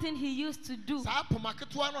small thing he used to do, that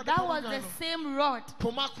was the same rod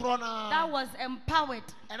that was empowered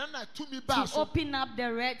to open up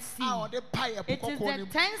the Red Sea. It is the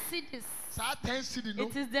 10 cities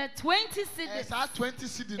It is the 20 cedis.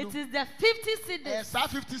 It is the 50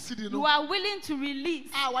 cedis. You are willing to release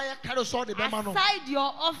aside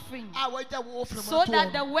your offering so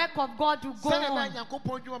that the work of God will go on.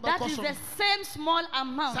 That is the same small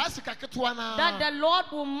amount that the Lord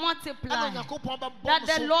will multiply, that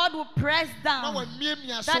the Lord will press down,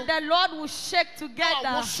 that the Lord will shake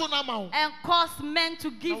together and cause men to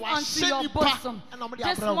give unto your bosom.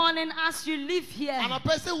 This morning as you live here,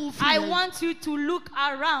 I want you to look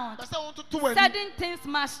around. Certain things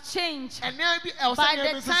must change by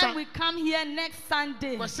the time we come here next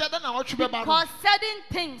Sunday, because certain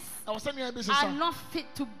things are not fit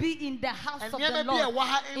to be in the house of the Lord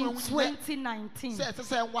in 2019.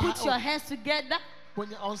 Put your hands together.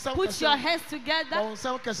 Put your hands together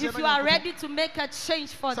if you are ready to make a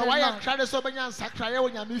change for the Lord.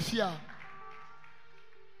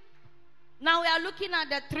 Now we are looking at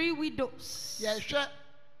the 3 widows.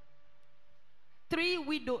 3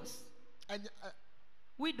 widows.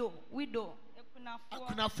 Widow.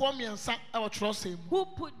 Who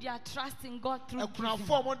put their trust in God through giving.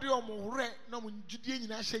 1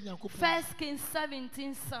 Kings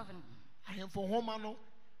 17:7.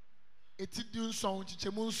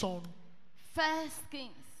 1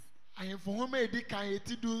 Kings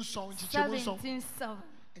 17:7.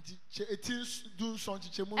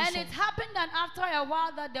 And it happened that after a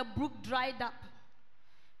while that the brook dried up,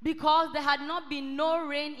 because there had not been no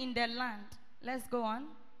rain in the land. Let's go on.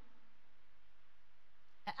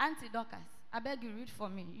 Auntie Dorcas, I beg you, read for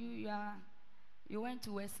me. You went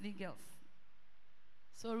to Wesley Girls,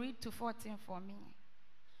 so read to 14 for me.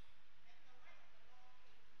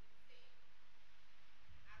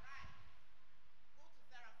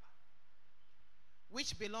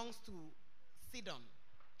 Which belongs to Sidon,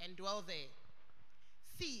 and dwell there.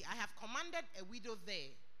 See, I have commanded a widow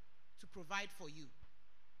there to provide for you.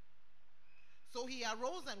 So he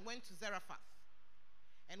arose and went to Zarephath.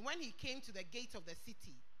 And when he came to the gate of the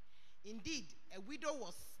city, indeed, a widow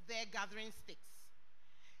was there gathering sticks.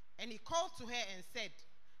 And he called to her and said,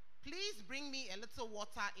 "Please bring me a little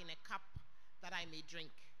water in a cup that I may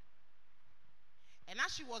drink." And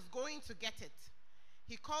as she was going to get it,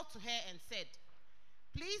 he called to her and said,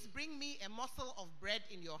 "Please bring me a morsel of bread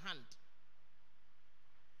in your hand."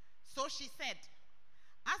 So she said,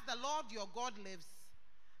 "As the Lord your God lives,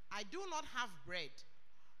 I do not have bread,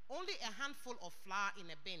 only a handful of flour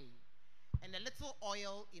in a bin, and a little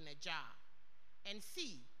oil in a jar. And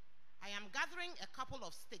see, I am gathering a couple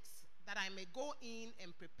of sticks, that I may go in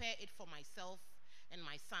and prepare it for myself and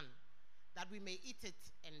my son, that we may eat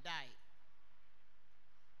it and die."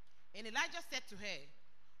 And Elijah said to her,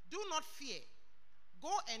 "Do not fear.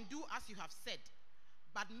 Go and do as you have said,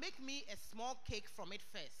 but make me a small cake from it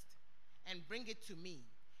first, and bring it to me.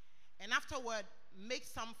 And afterward, make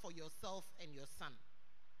some for yourself and your son.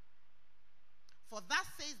 For thus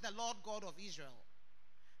says the Lord God of Israel,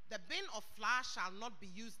 the bin of flour shall not be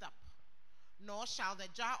used up, nor shall the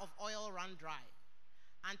jar of oil run dry,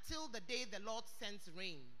 until the day the Lord sends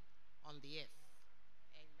rain on the earth."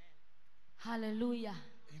 Amen. Hallelujah.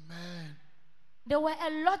 Amen. There were a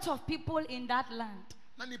lot of people in that land.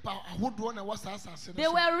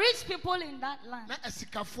 There were rich people in that land.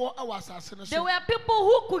 There were people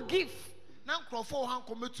who could give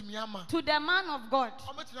to the man of God.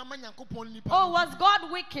 Oh, was God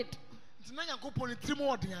wicked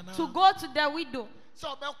to go to the widow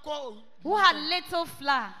who had little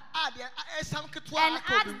flour and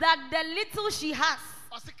ask that the little she has,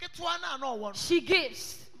 she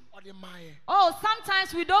gives? Oh,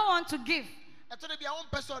 sometimes we don't want to give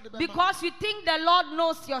because you think the Lord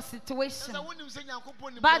knows your situation.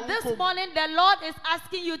 But this morning the Lord is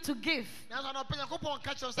asking you to give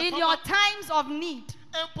in your times of need.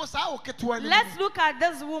 Let's look at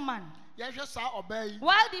this woman.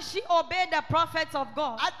 Why did she obey the prophets of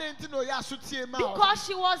God? Because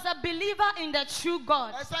she was a believer in the true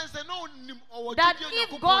God. That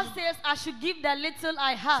if God says I should give the little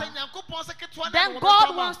I have, then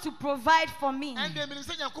God wants to provide for me.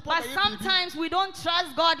 But sometimes we don't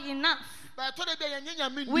trust God enough.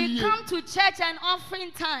 We come to church and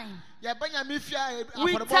offering time.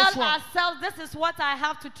 We tell ourselves, this is what I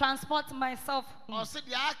have to transport myself home.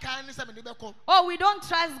 Oh, we don't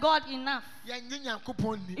trust God enough.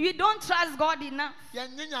 We don't trust God enough.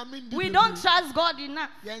 We don't trust God enough.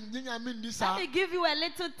 Let me give you a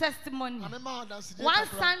little testimony. One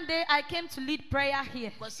Sunday, I came to lead prayer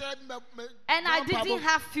here. And I didn't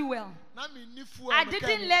have fuel. I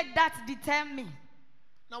didn't let that deter me.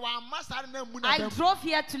 I drove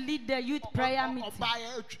here to lead the youth prayer meeting.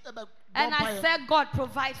 And I said, God,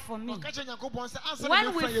 provide for me.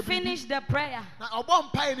 When we finished the prayer,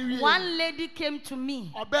 one lady came to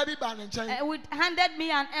me and handed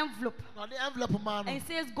me an envelope. And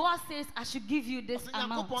says, God says I should give you this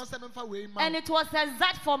amount. And it was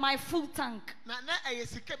exact for my full tank.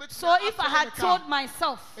 So if I had told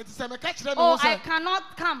myself, oh, I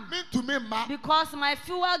cannot come because my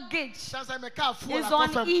fuel gauge is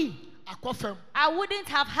on E, I wouldn't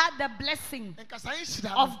have had the blessing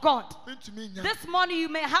of God. This morning you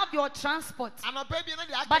may have your transport,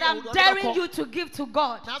 but I'm daring you to give to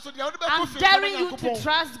God. I'm daring you to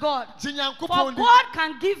trust God. For God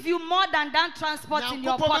can give you more than that transport in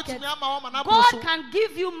your pocket. God can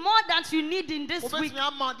give you more than you need in this week.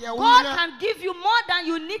 God can give you more than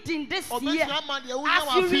you need in this year.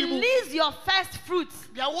 As you release your first fruits,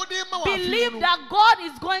 believe that God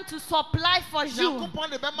is going to supply for you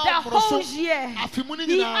the whole year.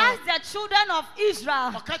 He asked the children of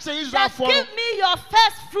Israel that give me your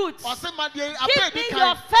first fruits, give me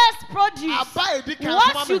your first produce.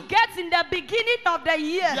 What you get in the beginning of the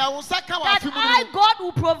year, that I, God,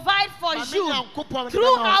 will provide for you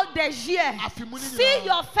throughout the year. See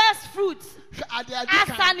your first fruits as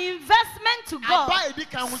an investment to God.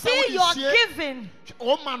 See your giving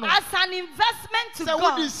as an investment to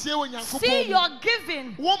God. See your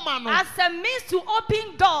giving as a means to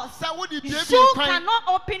open doors you cannot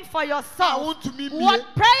open for yourself. What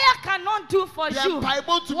prayer cannot do for you,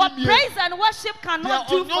 what praise and worship cannot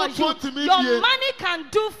do for you, your money can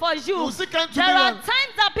do for you. There are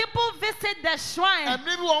times that people visit the shrine and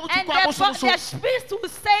the priest will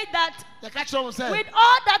say that with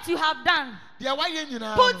all that you have done,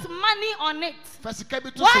 put money on it.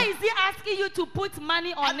 Why is he asking you to put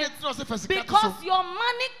money on it? Because your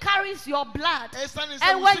money carries your blood.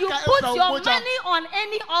 And when you put your money on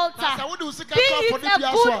any altar, be it a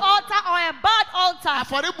good altar or a bad altar,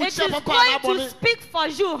 it is going to speak for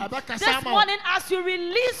you. This morning as you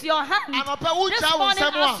release your hand, this morning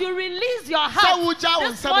as you release your heart,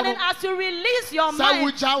 this morning as you release your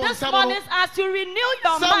mind, this morning as you renew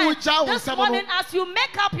your mind, this morning as you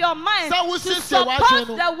make up your mind to support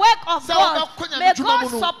the work of God, may God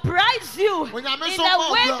surprise you in a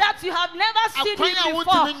way that you have never seen it before.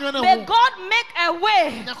 May God make a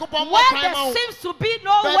way where there seems to be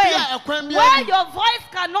no way, where your voice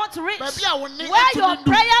cannot reach, where your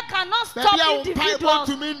prayer cannot stop individuals.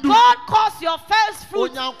 God cause your first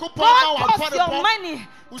fruit, God cause your money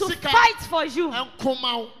to fight for you.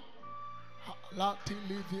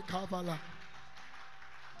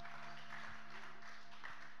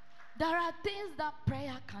 There are things that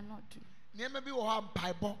prayer cannot do. There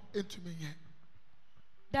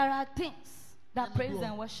are things that praise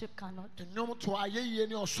and worship cannot do.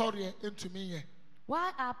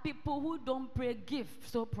 Why are people who don't pray give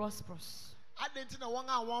so prosperous?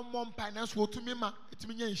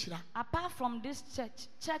 Apart from this church,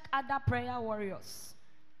 check other prayer warriors.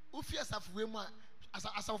 Go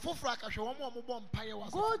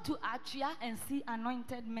to Atria and see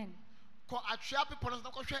anointed men.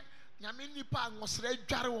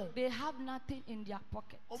 They have nothing in their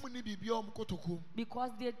pocket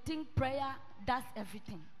because they think prayer does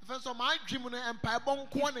everything.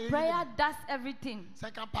 If prayer does everything,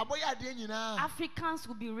 Africans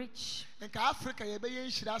will be rich.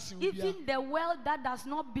 Even the world that does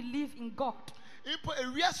not believe in God,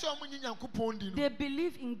 they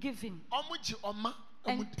believe in giving.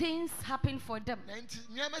 And things happen for them.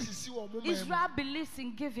 Israel believes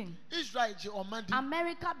in giving.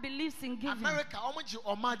 America believes in giving.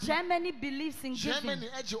 Germany believes in giving.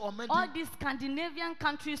 All these Scandinavian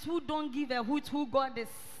countries who don't give a hoot who God is,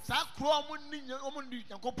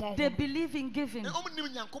 they believe in giving.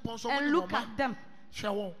 And look at them.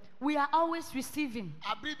 We are always receiving.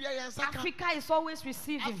 Africa is always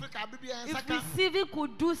receiving. If receiving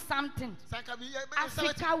could do something,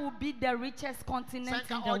 Africa will be the richest continent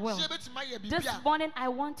in the world. This morning, I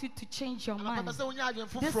want you to change your mind.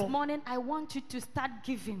 This morning, I want you to start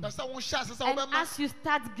giving. And as you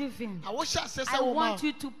start giving, I want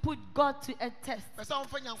you to put God to a test.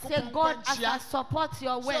 Say, God, as I support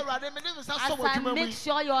your work, as I make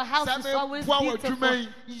sure your house is always beautiful,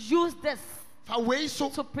 use this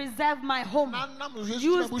to preserve my home.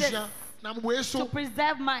 Use this to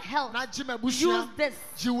preserve my health. Use this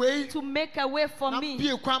to make a way for me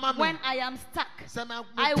when I am stuck.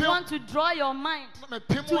 I want to draw your mind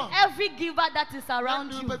to every giver that is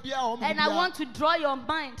around you. And I want to draw your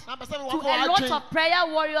mind to a lot of prayer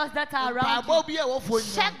warriors that are around you.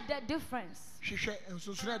 Check the difference.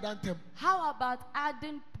 How about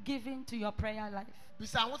adding giving to your prayer life?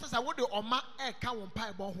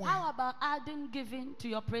 How about adding giving to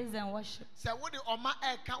your praise and worship?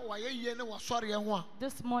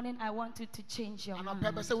 This morning I want you to change your mind.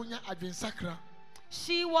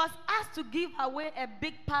 She was asked to give away a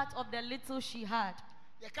big part of the little she had.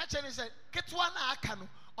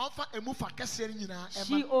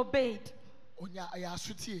 She obeyed.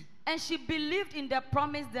 And she believed in the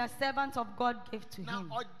promise the servant of God gave to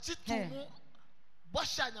him.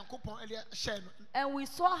 And we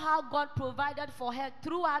saw how God provided for her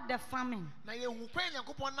throughout the famine.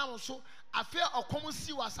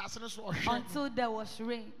 Until there was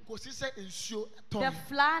rain. The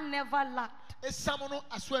flour never lacked.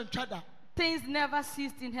 Things never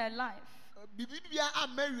ceased in her life.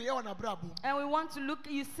 And we want to look,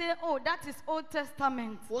 you say, oh, that is Old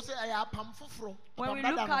Testament. When we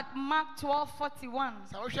look at Mark 12:41,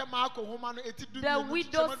 the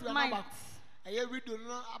widow's mite.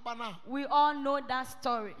 We all know that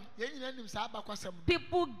story.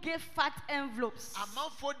 People gave fat envelopes,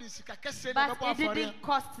 but it didn't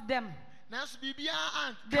cost them.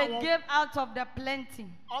 They gave out of the plenty.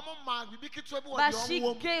 But she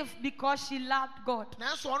gave because she loved God.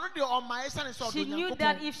 She knew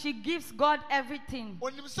that if she gives God everything,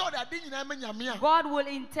 God will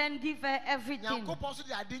in turn give her everything.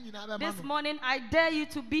 This morning I dare you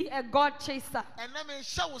to be a God chaser.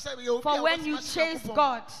 For when you chase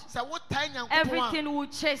God, everything will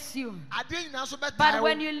chase you. But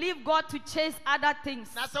when you leave God to chase other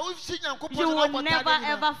things, you will never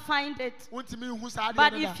ever find it.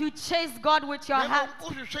 But if you chase God with your heart,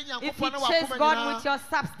 if you chase God with your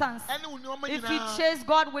substance, if you chase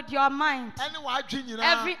God with your mind,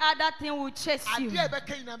 every other thing will chase you.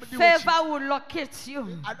 Favor will locate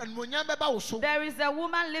you. There is a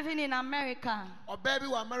woman living in America,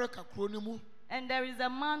 and there is a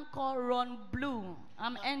man called Ron Blue.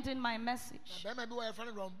 I'm ending my message.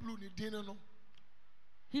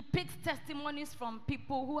 He picks testimonies from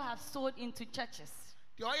people who have sold into churches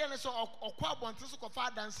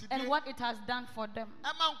and what it has done for them.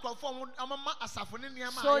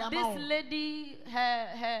 So this lady,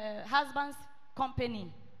 her husband's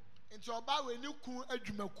company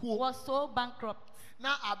was so bankrupt.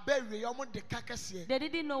 They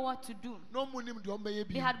didn't know what to do.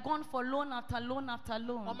 They had gone for loan after loan after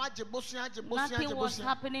loan. Nothing was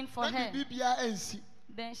happening for her.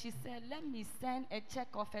 Then she said, let me send a check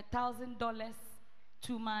of $1,000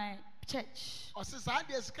 to my church.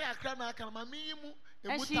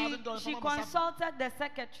 And she consulted the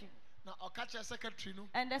secretary.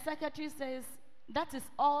 And the secretary says, that is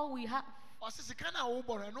all we have. He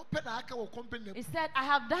said, I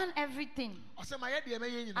have done everything. I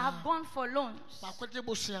have gone for loans.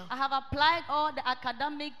 I have applied all the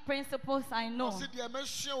academic principles I know.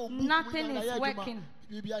 Nothing is working.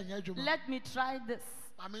 Let me try this.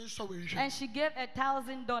 And she gave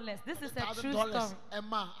 $1,000. This is a true story.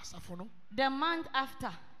 The month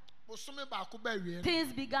after,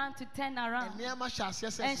 things began to turn around,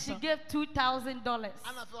 and she gave $2,000.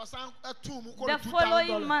 The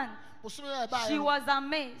following month, she was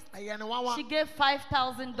amazed. She gave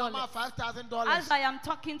 $5,000. As I am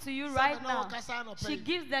talking to you right now, she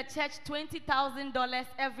gives the church $20,000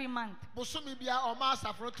 every month.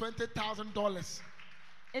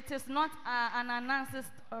 It is not an unanswered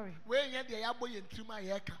story.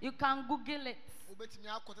 You can Google it.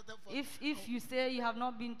 If you say you have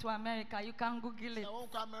not been to America, you can Google it.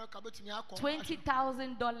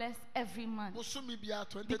 $20,000 every month.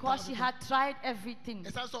 Because she had tried everything.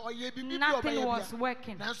 Nothing was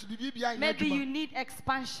working. Maybe you need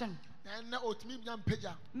expansion.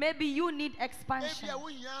 Maybe you need expansion.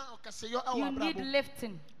 You need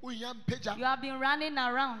lifting. You have been running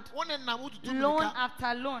around, loan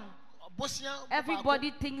after loan.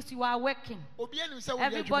 Everybody thinks you are working.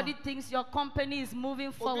 Everybody thinks your company is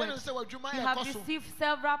moving forward. You have received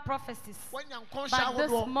several prophecies. But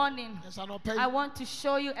this morning, I want to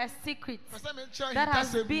show you a secret that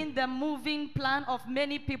has been the moving plan of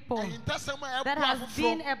many people. That has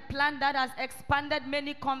been a plan that has expanded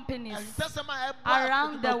many companies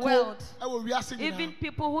around the world. Even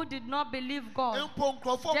people who did not believe God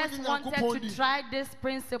just wanted to try this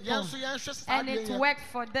principle, and it worked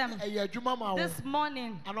for them. This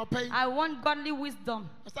morning, I want godly wisdom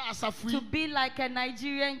to be like a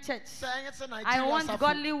Nigerian church. I want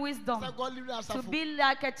godly wisdom to be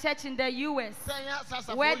like a church in the US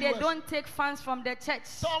where they don't take funds from the church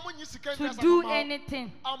to do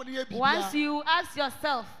anything. Once you ask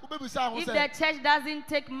yourself, if the church doesn't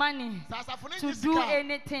take money to do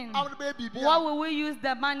anything, what will we use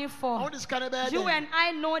the money for? You and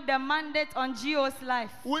I know the mandate on Gio's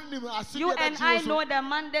life. You and I know the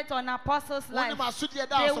mandate on Apostles' life.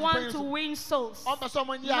 They want to win souls,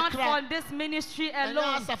 not for this ministry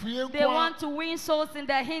alone. They want to win souls in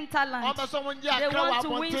the hinterland. They want to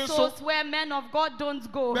win souls where men of God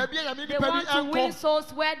don't go. They want to win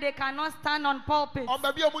souls where they cannot stand on pulpits.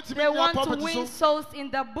 They want to win souls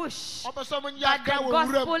in the bush. But the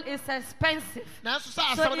gospel is expensive.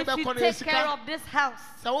 So if you take care of this house,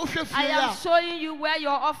 I am showing you where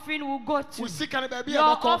your offering will go to. Your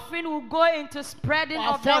offering will go into spreading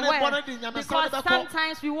of the word. Because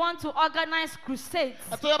sometimes we want to organize crusades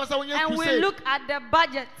and we look at the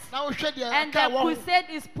budget and the crusade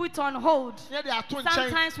is put on hold.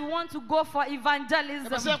 Sometimes we want to go for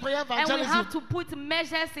evangelism and we have to put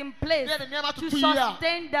measures in place to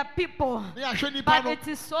sustain the people. But it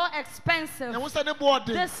is so expensive.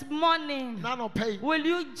 This morning, will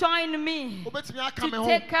you join me to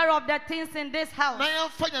take care of the things in this house?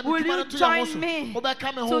 Will you join me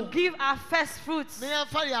to give our first fruits?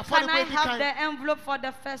 Can I have the envelope for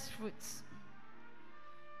the first fruits?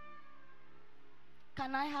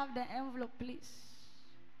 Can I have the envelope, please?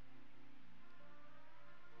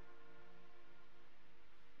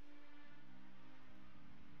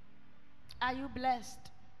 Are you blessed?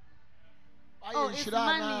 Oh, it's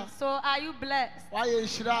money. So are you blessed?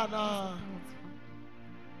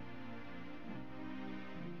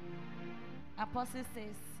 Apostle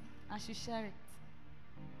says I should share it.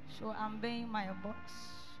 So I'm being my box.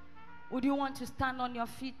 Would you want to stand on your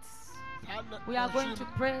feet? We are going to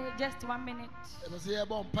pray just 1 minute.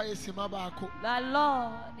 The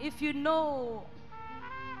Lord, if you know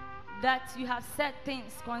that you have said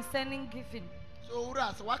things concerning giving, or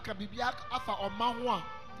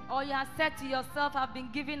you have said to yourself, I've been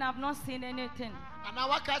giving, I've not seen anything,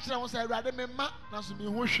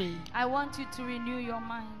 I want you to renew your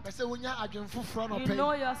mind. You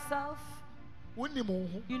know yourself.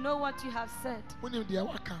 You know what you have said.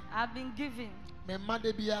 I've been giving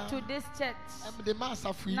to this church.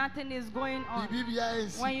 Nothing is going on.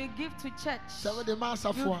 When you give to church,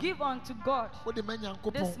 you give unto God.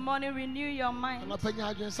 This morning, renew your mind.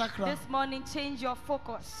 This morning, change your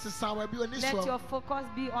focus. Let your focus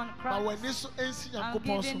be on Christ. I'm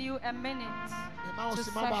giving you a minute to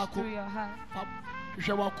search through your heart.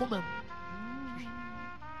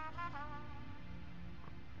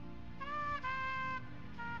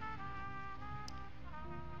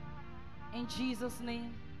 In Jesus'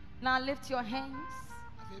 name. Now lift your hands.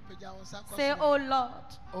 Say, oh Lord.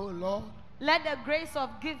 Oh Lord. Let the grace of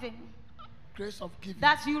giving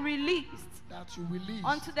that you released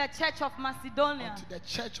unto the church of Macedonia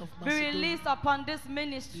be released upon this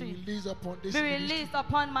ministry. Be released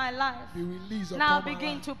upon my life. Now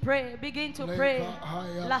begin to pray. Begin to pray. You need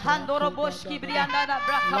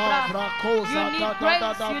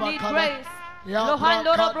grace. You need grace.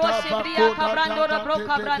 Lohandoro bro shibria kabrandoro bro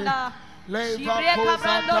kabranda. Shibria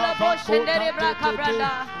kabrandoro bro shendere bra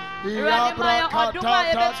kabranda. Radimaya oduma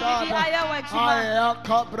ebetumi di aya wachuma.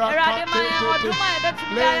 Radimaya oduma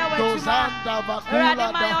ebetumi di aya wachuma.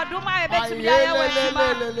 Radimaya oduma ebetumi di aya wachuma.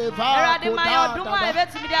 Radimaya oduma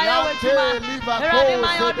ebetumi di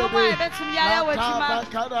aya wachuma.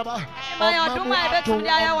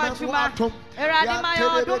 Radimaya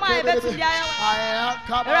oduma ebetumi di aya wachuma.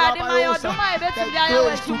 Radimaya oduma ebetumi di aya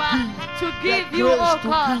wachuma. To give you, oh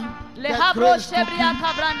God. The grace to give.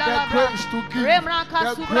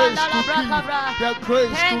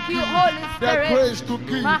 Thank you, Holy Spirit. The grace to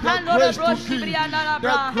give. The grace to give. The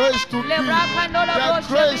grace to give.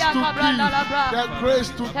 The grace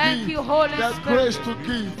to give. Thank you, Holy Spirit. The grace to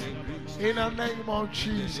give. In the name of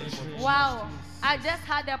Jesus. Wow. I just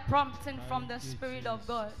had a prompting from the Spirit of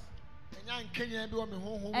God.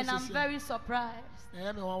 And I'm very surprised.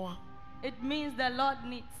 It means the Lord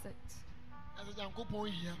needs it.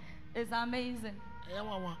 It's amazing.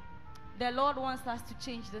 The Lord wants us to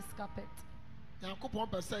change this carpet.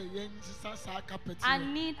 I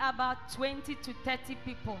need about 20 to 30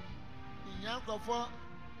 people.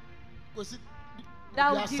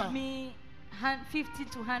 That will give me 50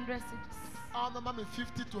 to 100 cities.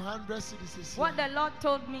 What the Lord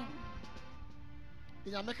told me,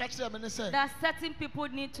 that certain people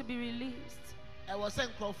need to be released.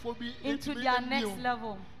 into their next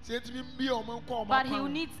level. But he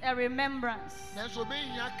needs a remembrance.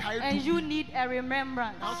 And you need a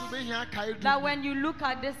remembrance. That when you look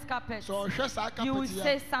at this carpet, you will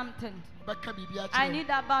say something. I need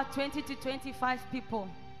about 20 to 25 people.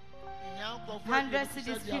 100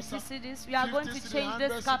 cedis, 50 cedis. We are going to change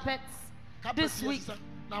this carpet this week.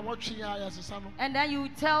 And then you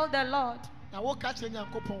tell the Lord,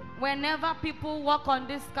 whenever people walk on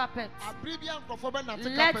this carpet,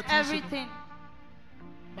 let everything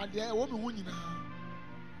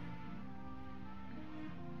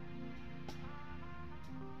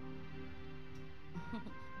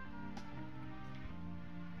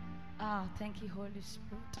thank you, Holy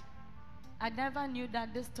Spirit. I never knew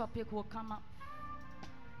that this topic will come up.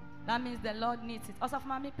 That means the Lord needs it. Also,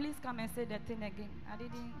 Mommy, please come and say the thing again. I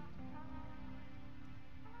didn't.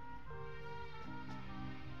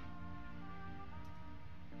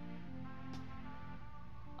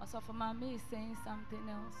 Also, for Mommy is saying something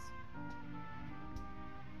else.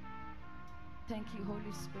 Thank you,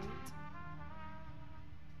 Holy Spirit.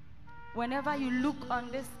 Whenever you look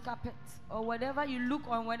on this carpet, or whatever you look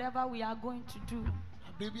on, whatever we are going to do,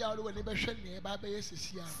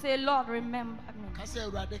 say, Lord, remember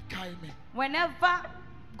me. Whenever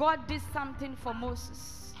God did something for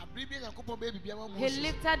Moses, he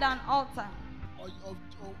lifted an altar.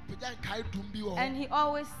 And he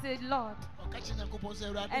always said, Lord.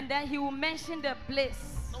 And then he will mention the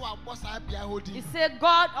place. He said,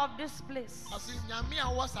 God of this place,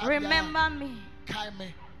 remember me.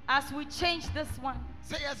 As we change this one,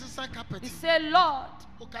 he said, Lord,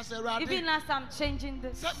 even as I'm changing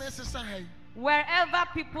this, wherever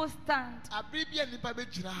people stand,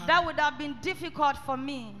 that would have been difficult for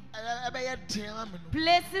me.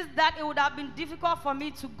 Places that it would have been difficult for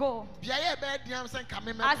me to go.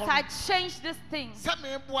 As I change this thing,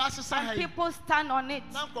 and people stand on it,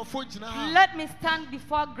 let me stand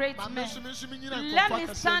before great men. Let me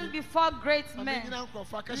stand before great men.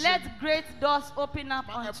 Let great doors open up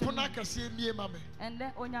unto me. And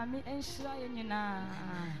then,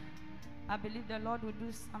 I believe the Lord will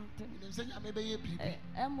do something.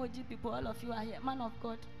 MOG people, all of you are here. Man of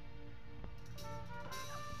God.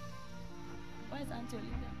 Where is Auntie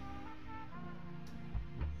Olivia?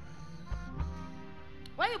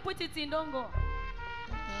 When you put it in, don't go.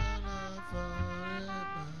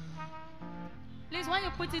 Please, when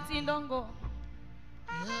you put it in, don't go.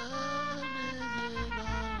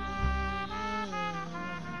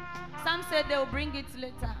 Some said they will bring it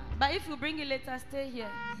later. But if you bring it later, stay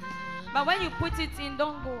here. But when you put it in,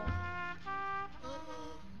 don't go.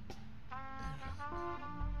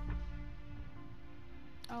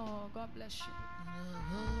 Oh, God bless you.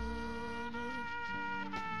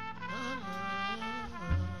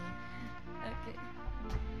 Okay.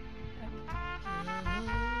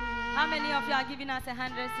 How many of you are giving us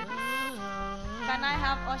 100 cedis? Can I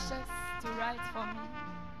have ushers to write for me?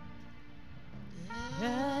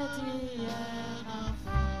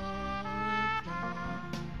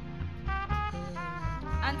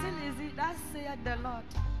 Until is it that saith the Lord,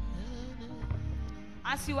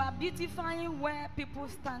 as you are beautifying where people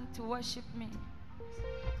stand to worship me,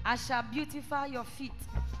 I shall beautify your feet.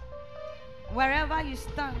 Wherever you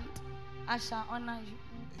stand, I shall honor you.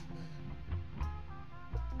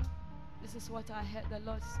 This is what I heard the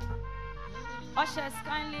Lord say. Ushers,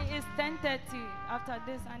 kindly, it's 10:30. After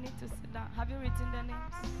this, I need to sit down. Have you written the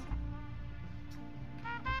names?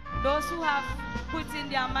 Those who have put in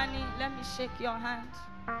their money, let me shake your hand.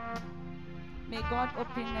 May God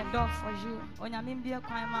open a door for you. Onyamimbi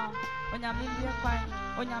ekwaima, onyamimbi ekwaima,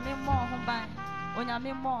 onyamimmo hoban,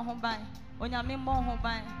 onyamimmo hoban, onyamimmo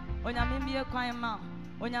hoban, onyamimbi ekwaima,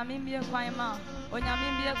 onyamimbi ekwaima,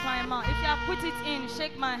 onyamimbi ekwaima. If you have put it in,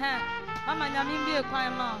 shake my hand. Mama nyamimbi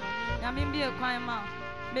ekwaima, nyamimbi ekwaima.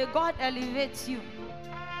 May God elevate you.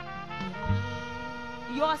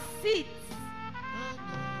 Your seats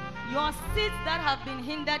that have been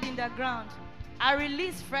hindered in the ground, I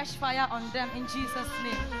release fresh fire on them in Jesus'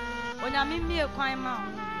 name.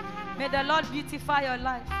 May the Lord beautify your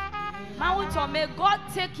life. May God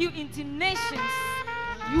take you into nations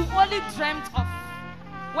you only dreamt of.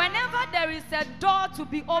 Whenever there is a door to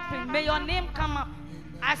be opened, may your name come up.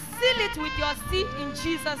 I seal it with your seed in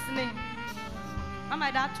Jesus' name.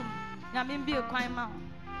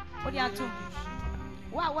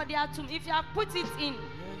 If you have put it in,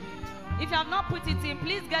 if you have not put it in,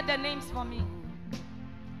 please get the names for me.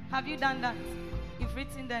 Have you done that? You've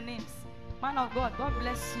written the names. Man of God, God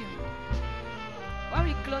bless you. When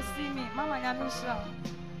we close, see me. Mama Nyamishra.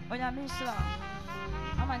 Onyamishra.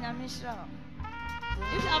 Mama Nyamishra.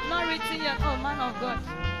 If you have not written yet, oh man of God.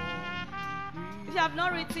 If you have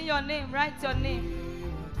not written your name, write your name.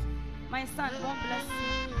 My son, God bless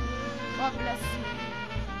you. God bless you.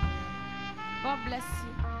 God bless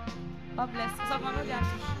you. God bless you. So, Mama,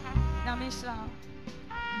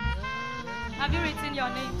 have you written your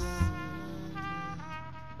names?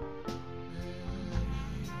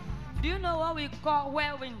 Do you know what we call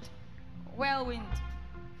whirlwind? Whirlwind.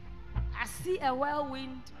 I see a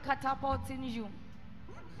whirlwind catapulting you.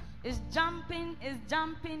 It's jumping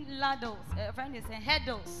ladders. A friend is saying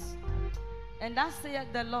hurdles. And that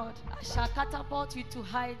saith the Lord, I shall catapult you to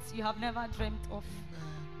heights you have never dreamt of.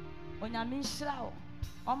 Onyamin shrao.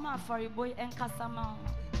 Oma fariboy enkasama.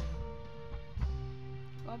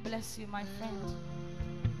 God bless you, my friend.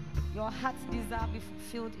 Your heart's desire be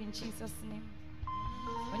fulfilled in Jesus' name.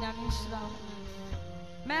 Onyamin shrao.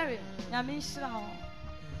 Mary, onyamin shrao.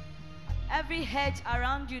 Every hedge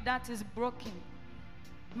around you that is broken,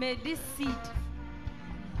 may this seed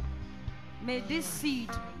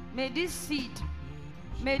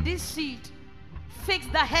fix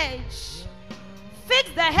the hedge. Fix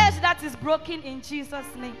the hedge that is broken in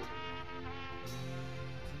Jesus' name.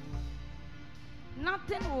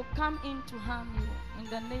 Nothing will come in to harm you in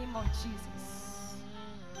the name of Jesus.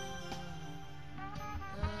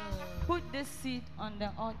 Put this seed on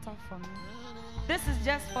the altar for me. This is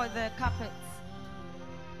just for the carpets.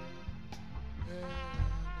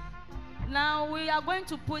 Now we are going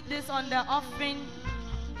to put this on the offering.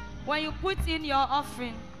 When you put in your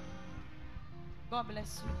offering, God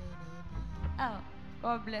bless you. Oh,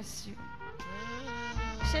 God bless you.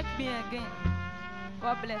 Shake me again.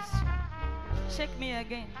 God bless you. Shake me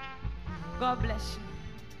again. God bless you.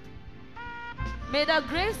 May the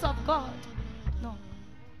grace of God. No.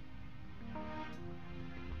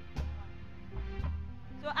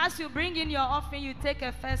 So as you bring in your offering, you take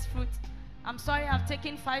a first fruit. I'm sorry I've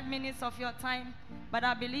taken 5 minutes of your time, but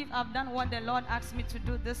I believe I've done what the Lord asked me to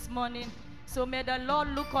do this morning. So may the Lord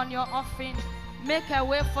look on your offering, make a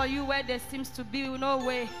way for you where there seems to be no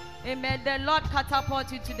way. And may the Lord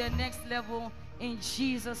catapult you to the next level in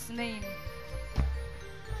Jesus' name.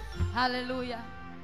 Hallelujah.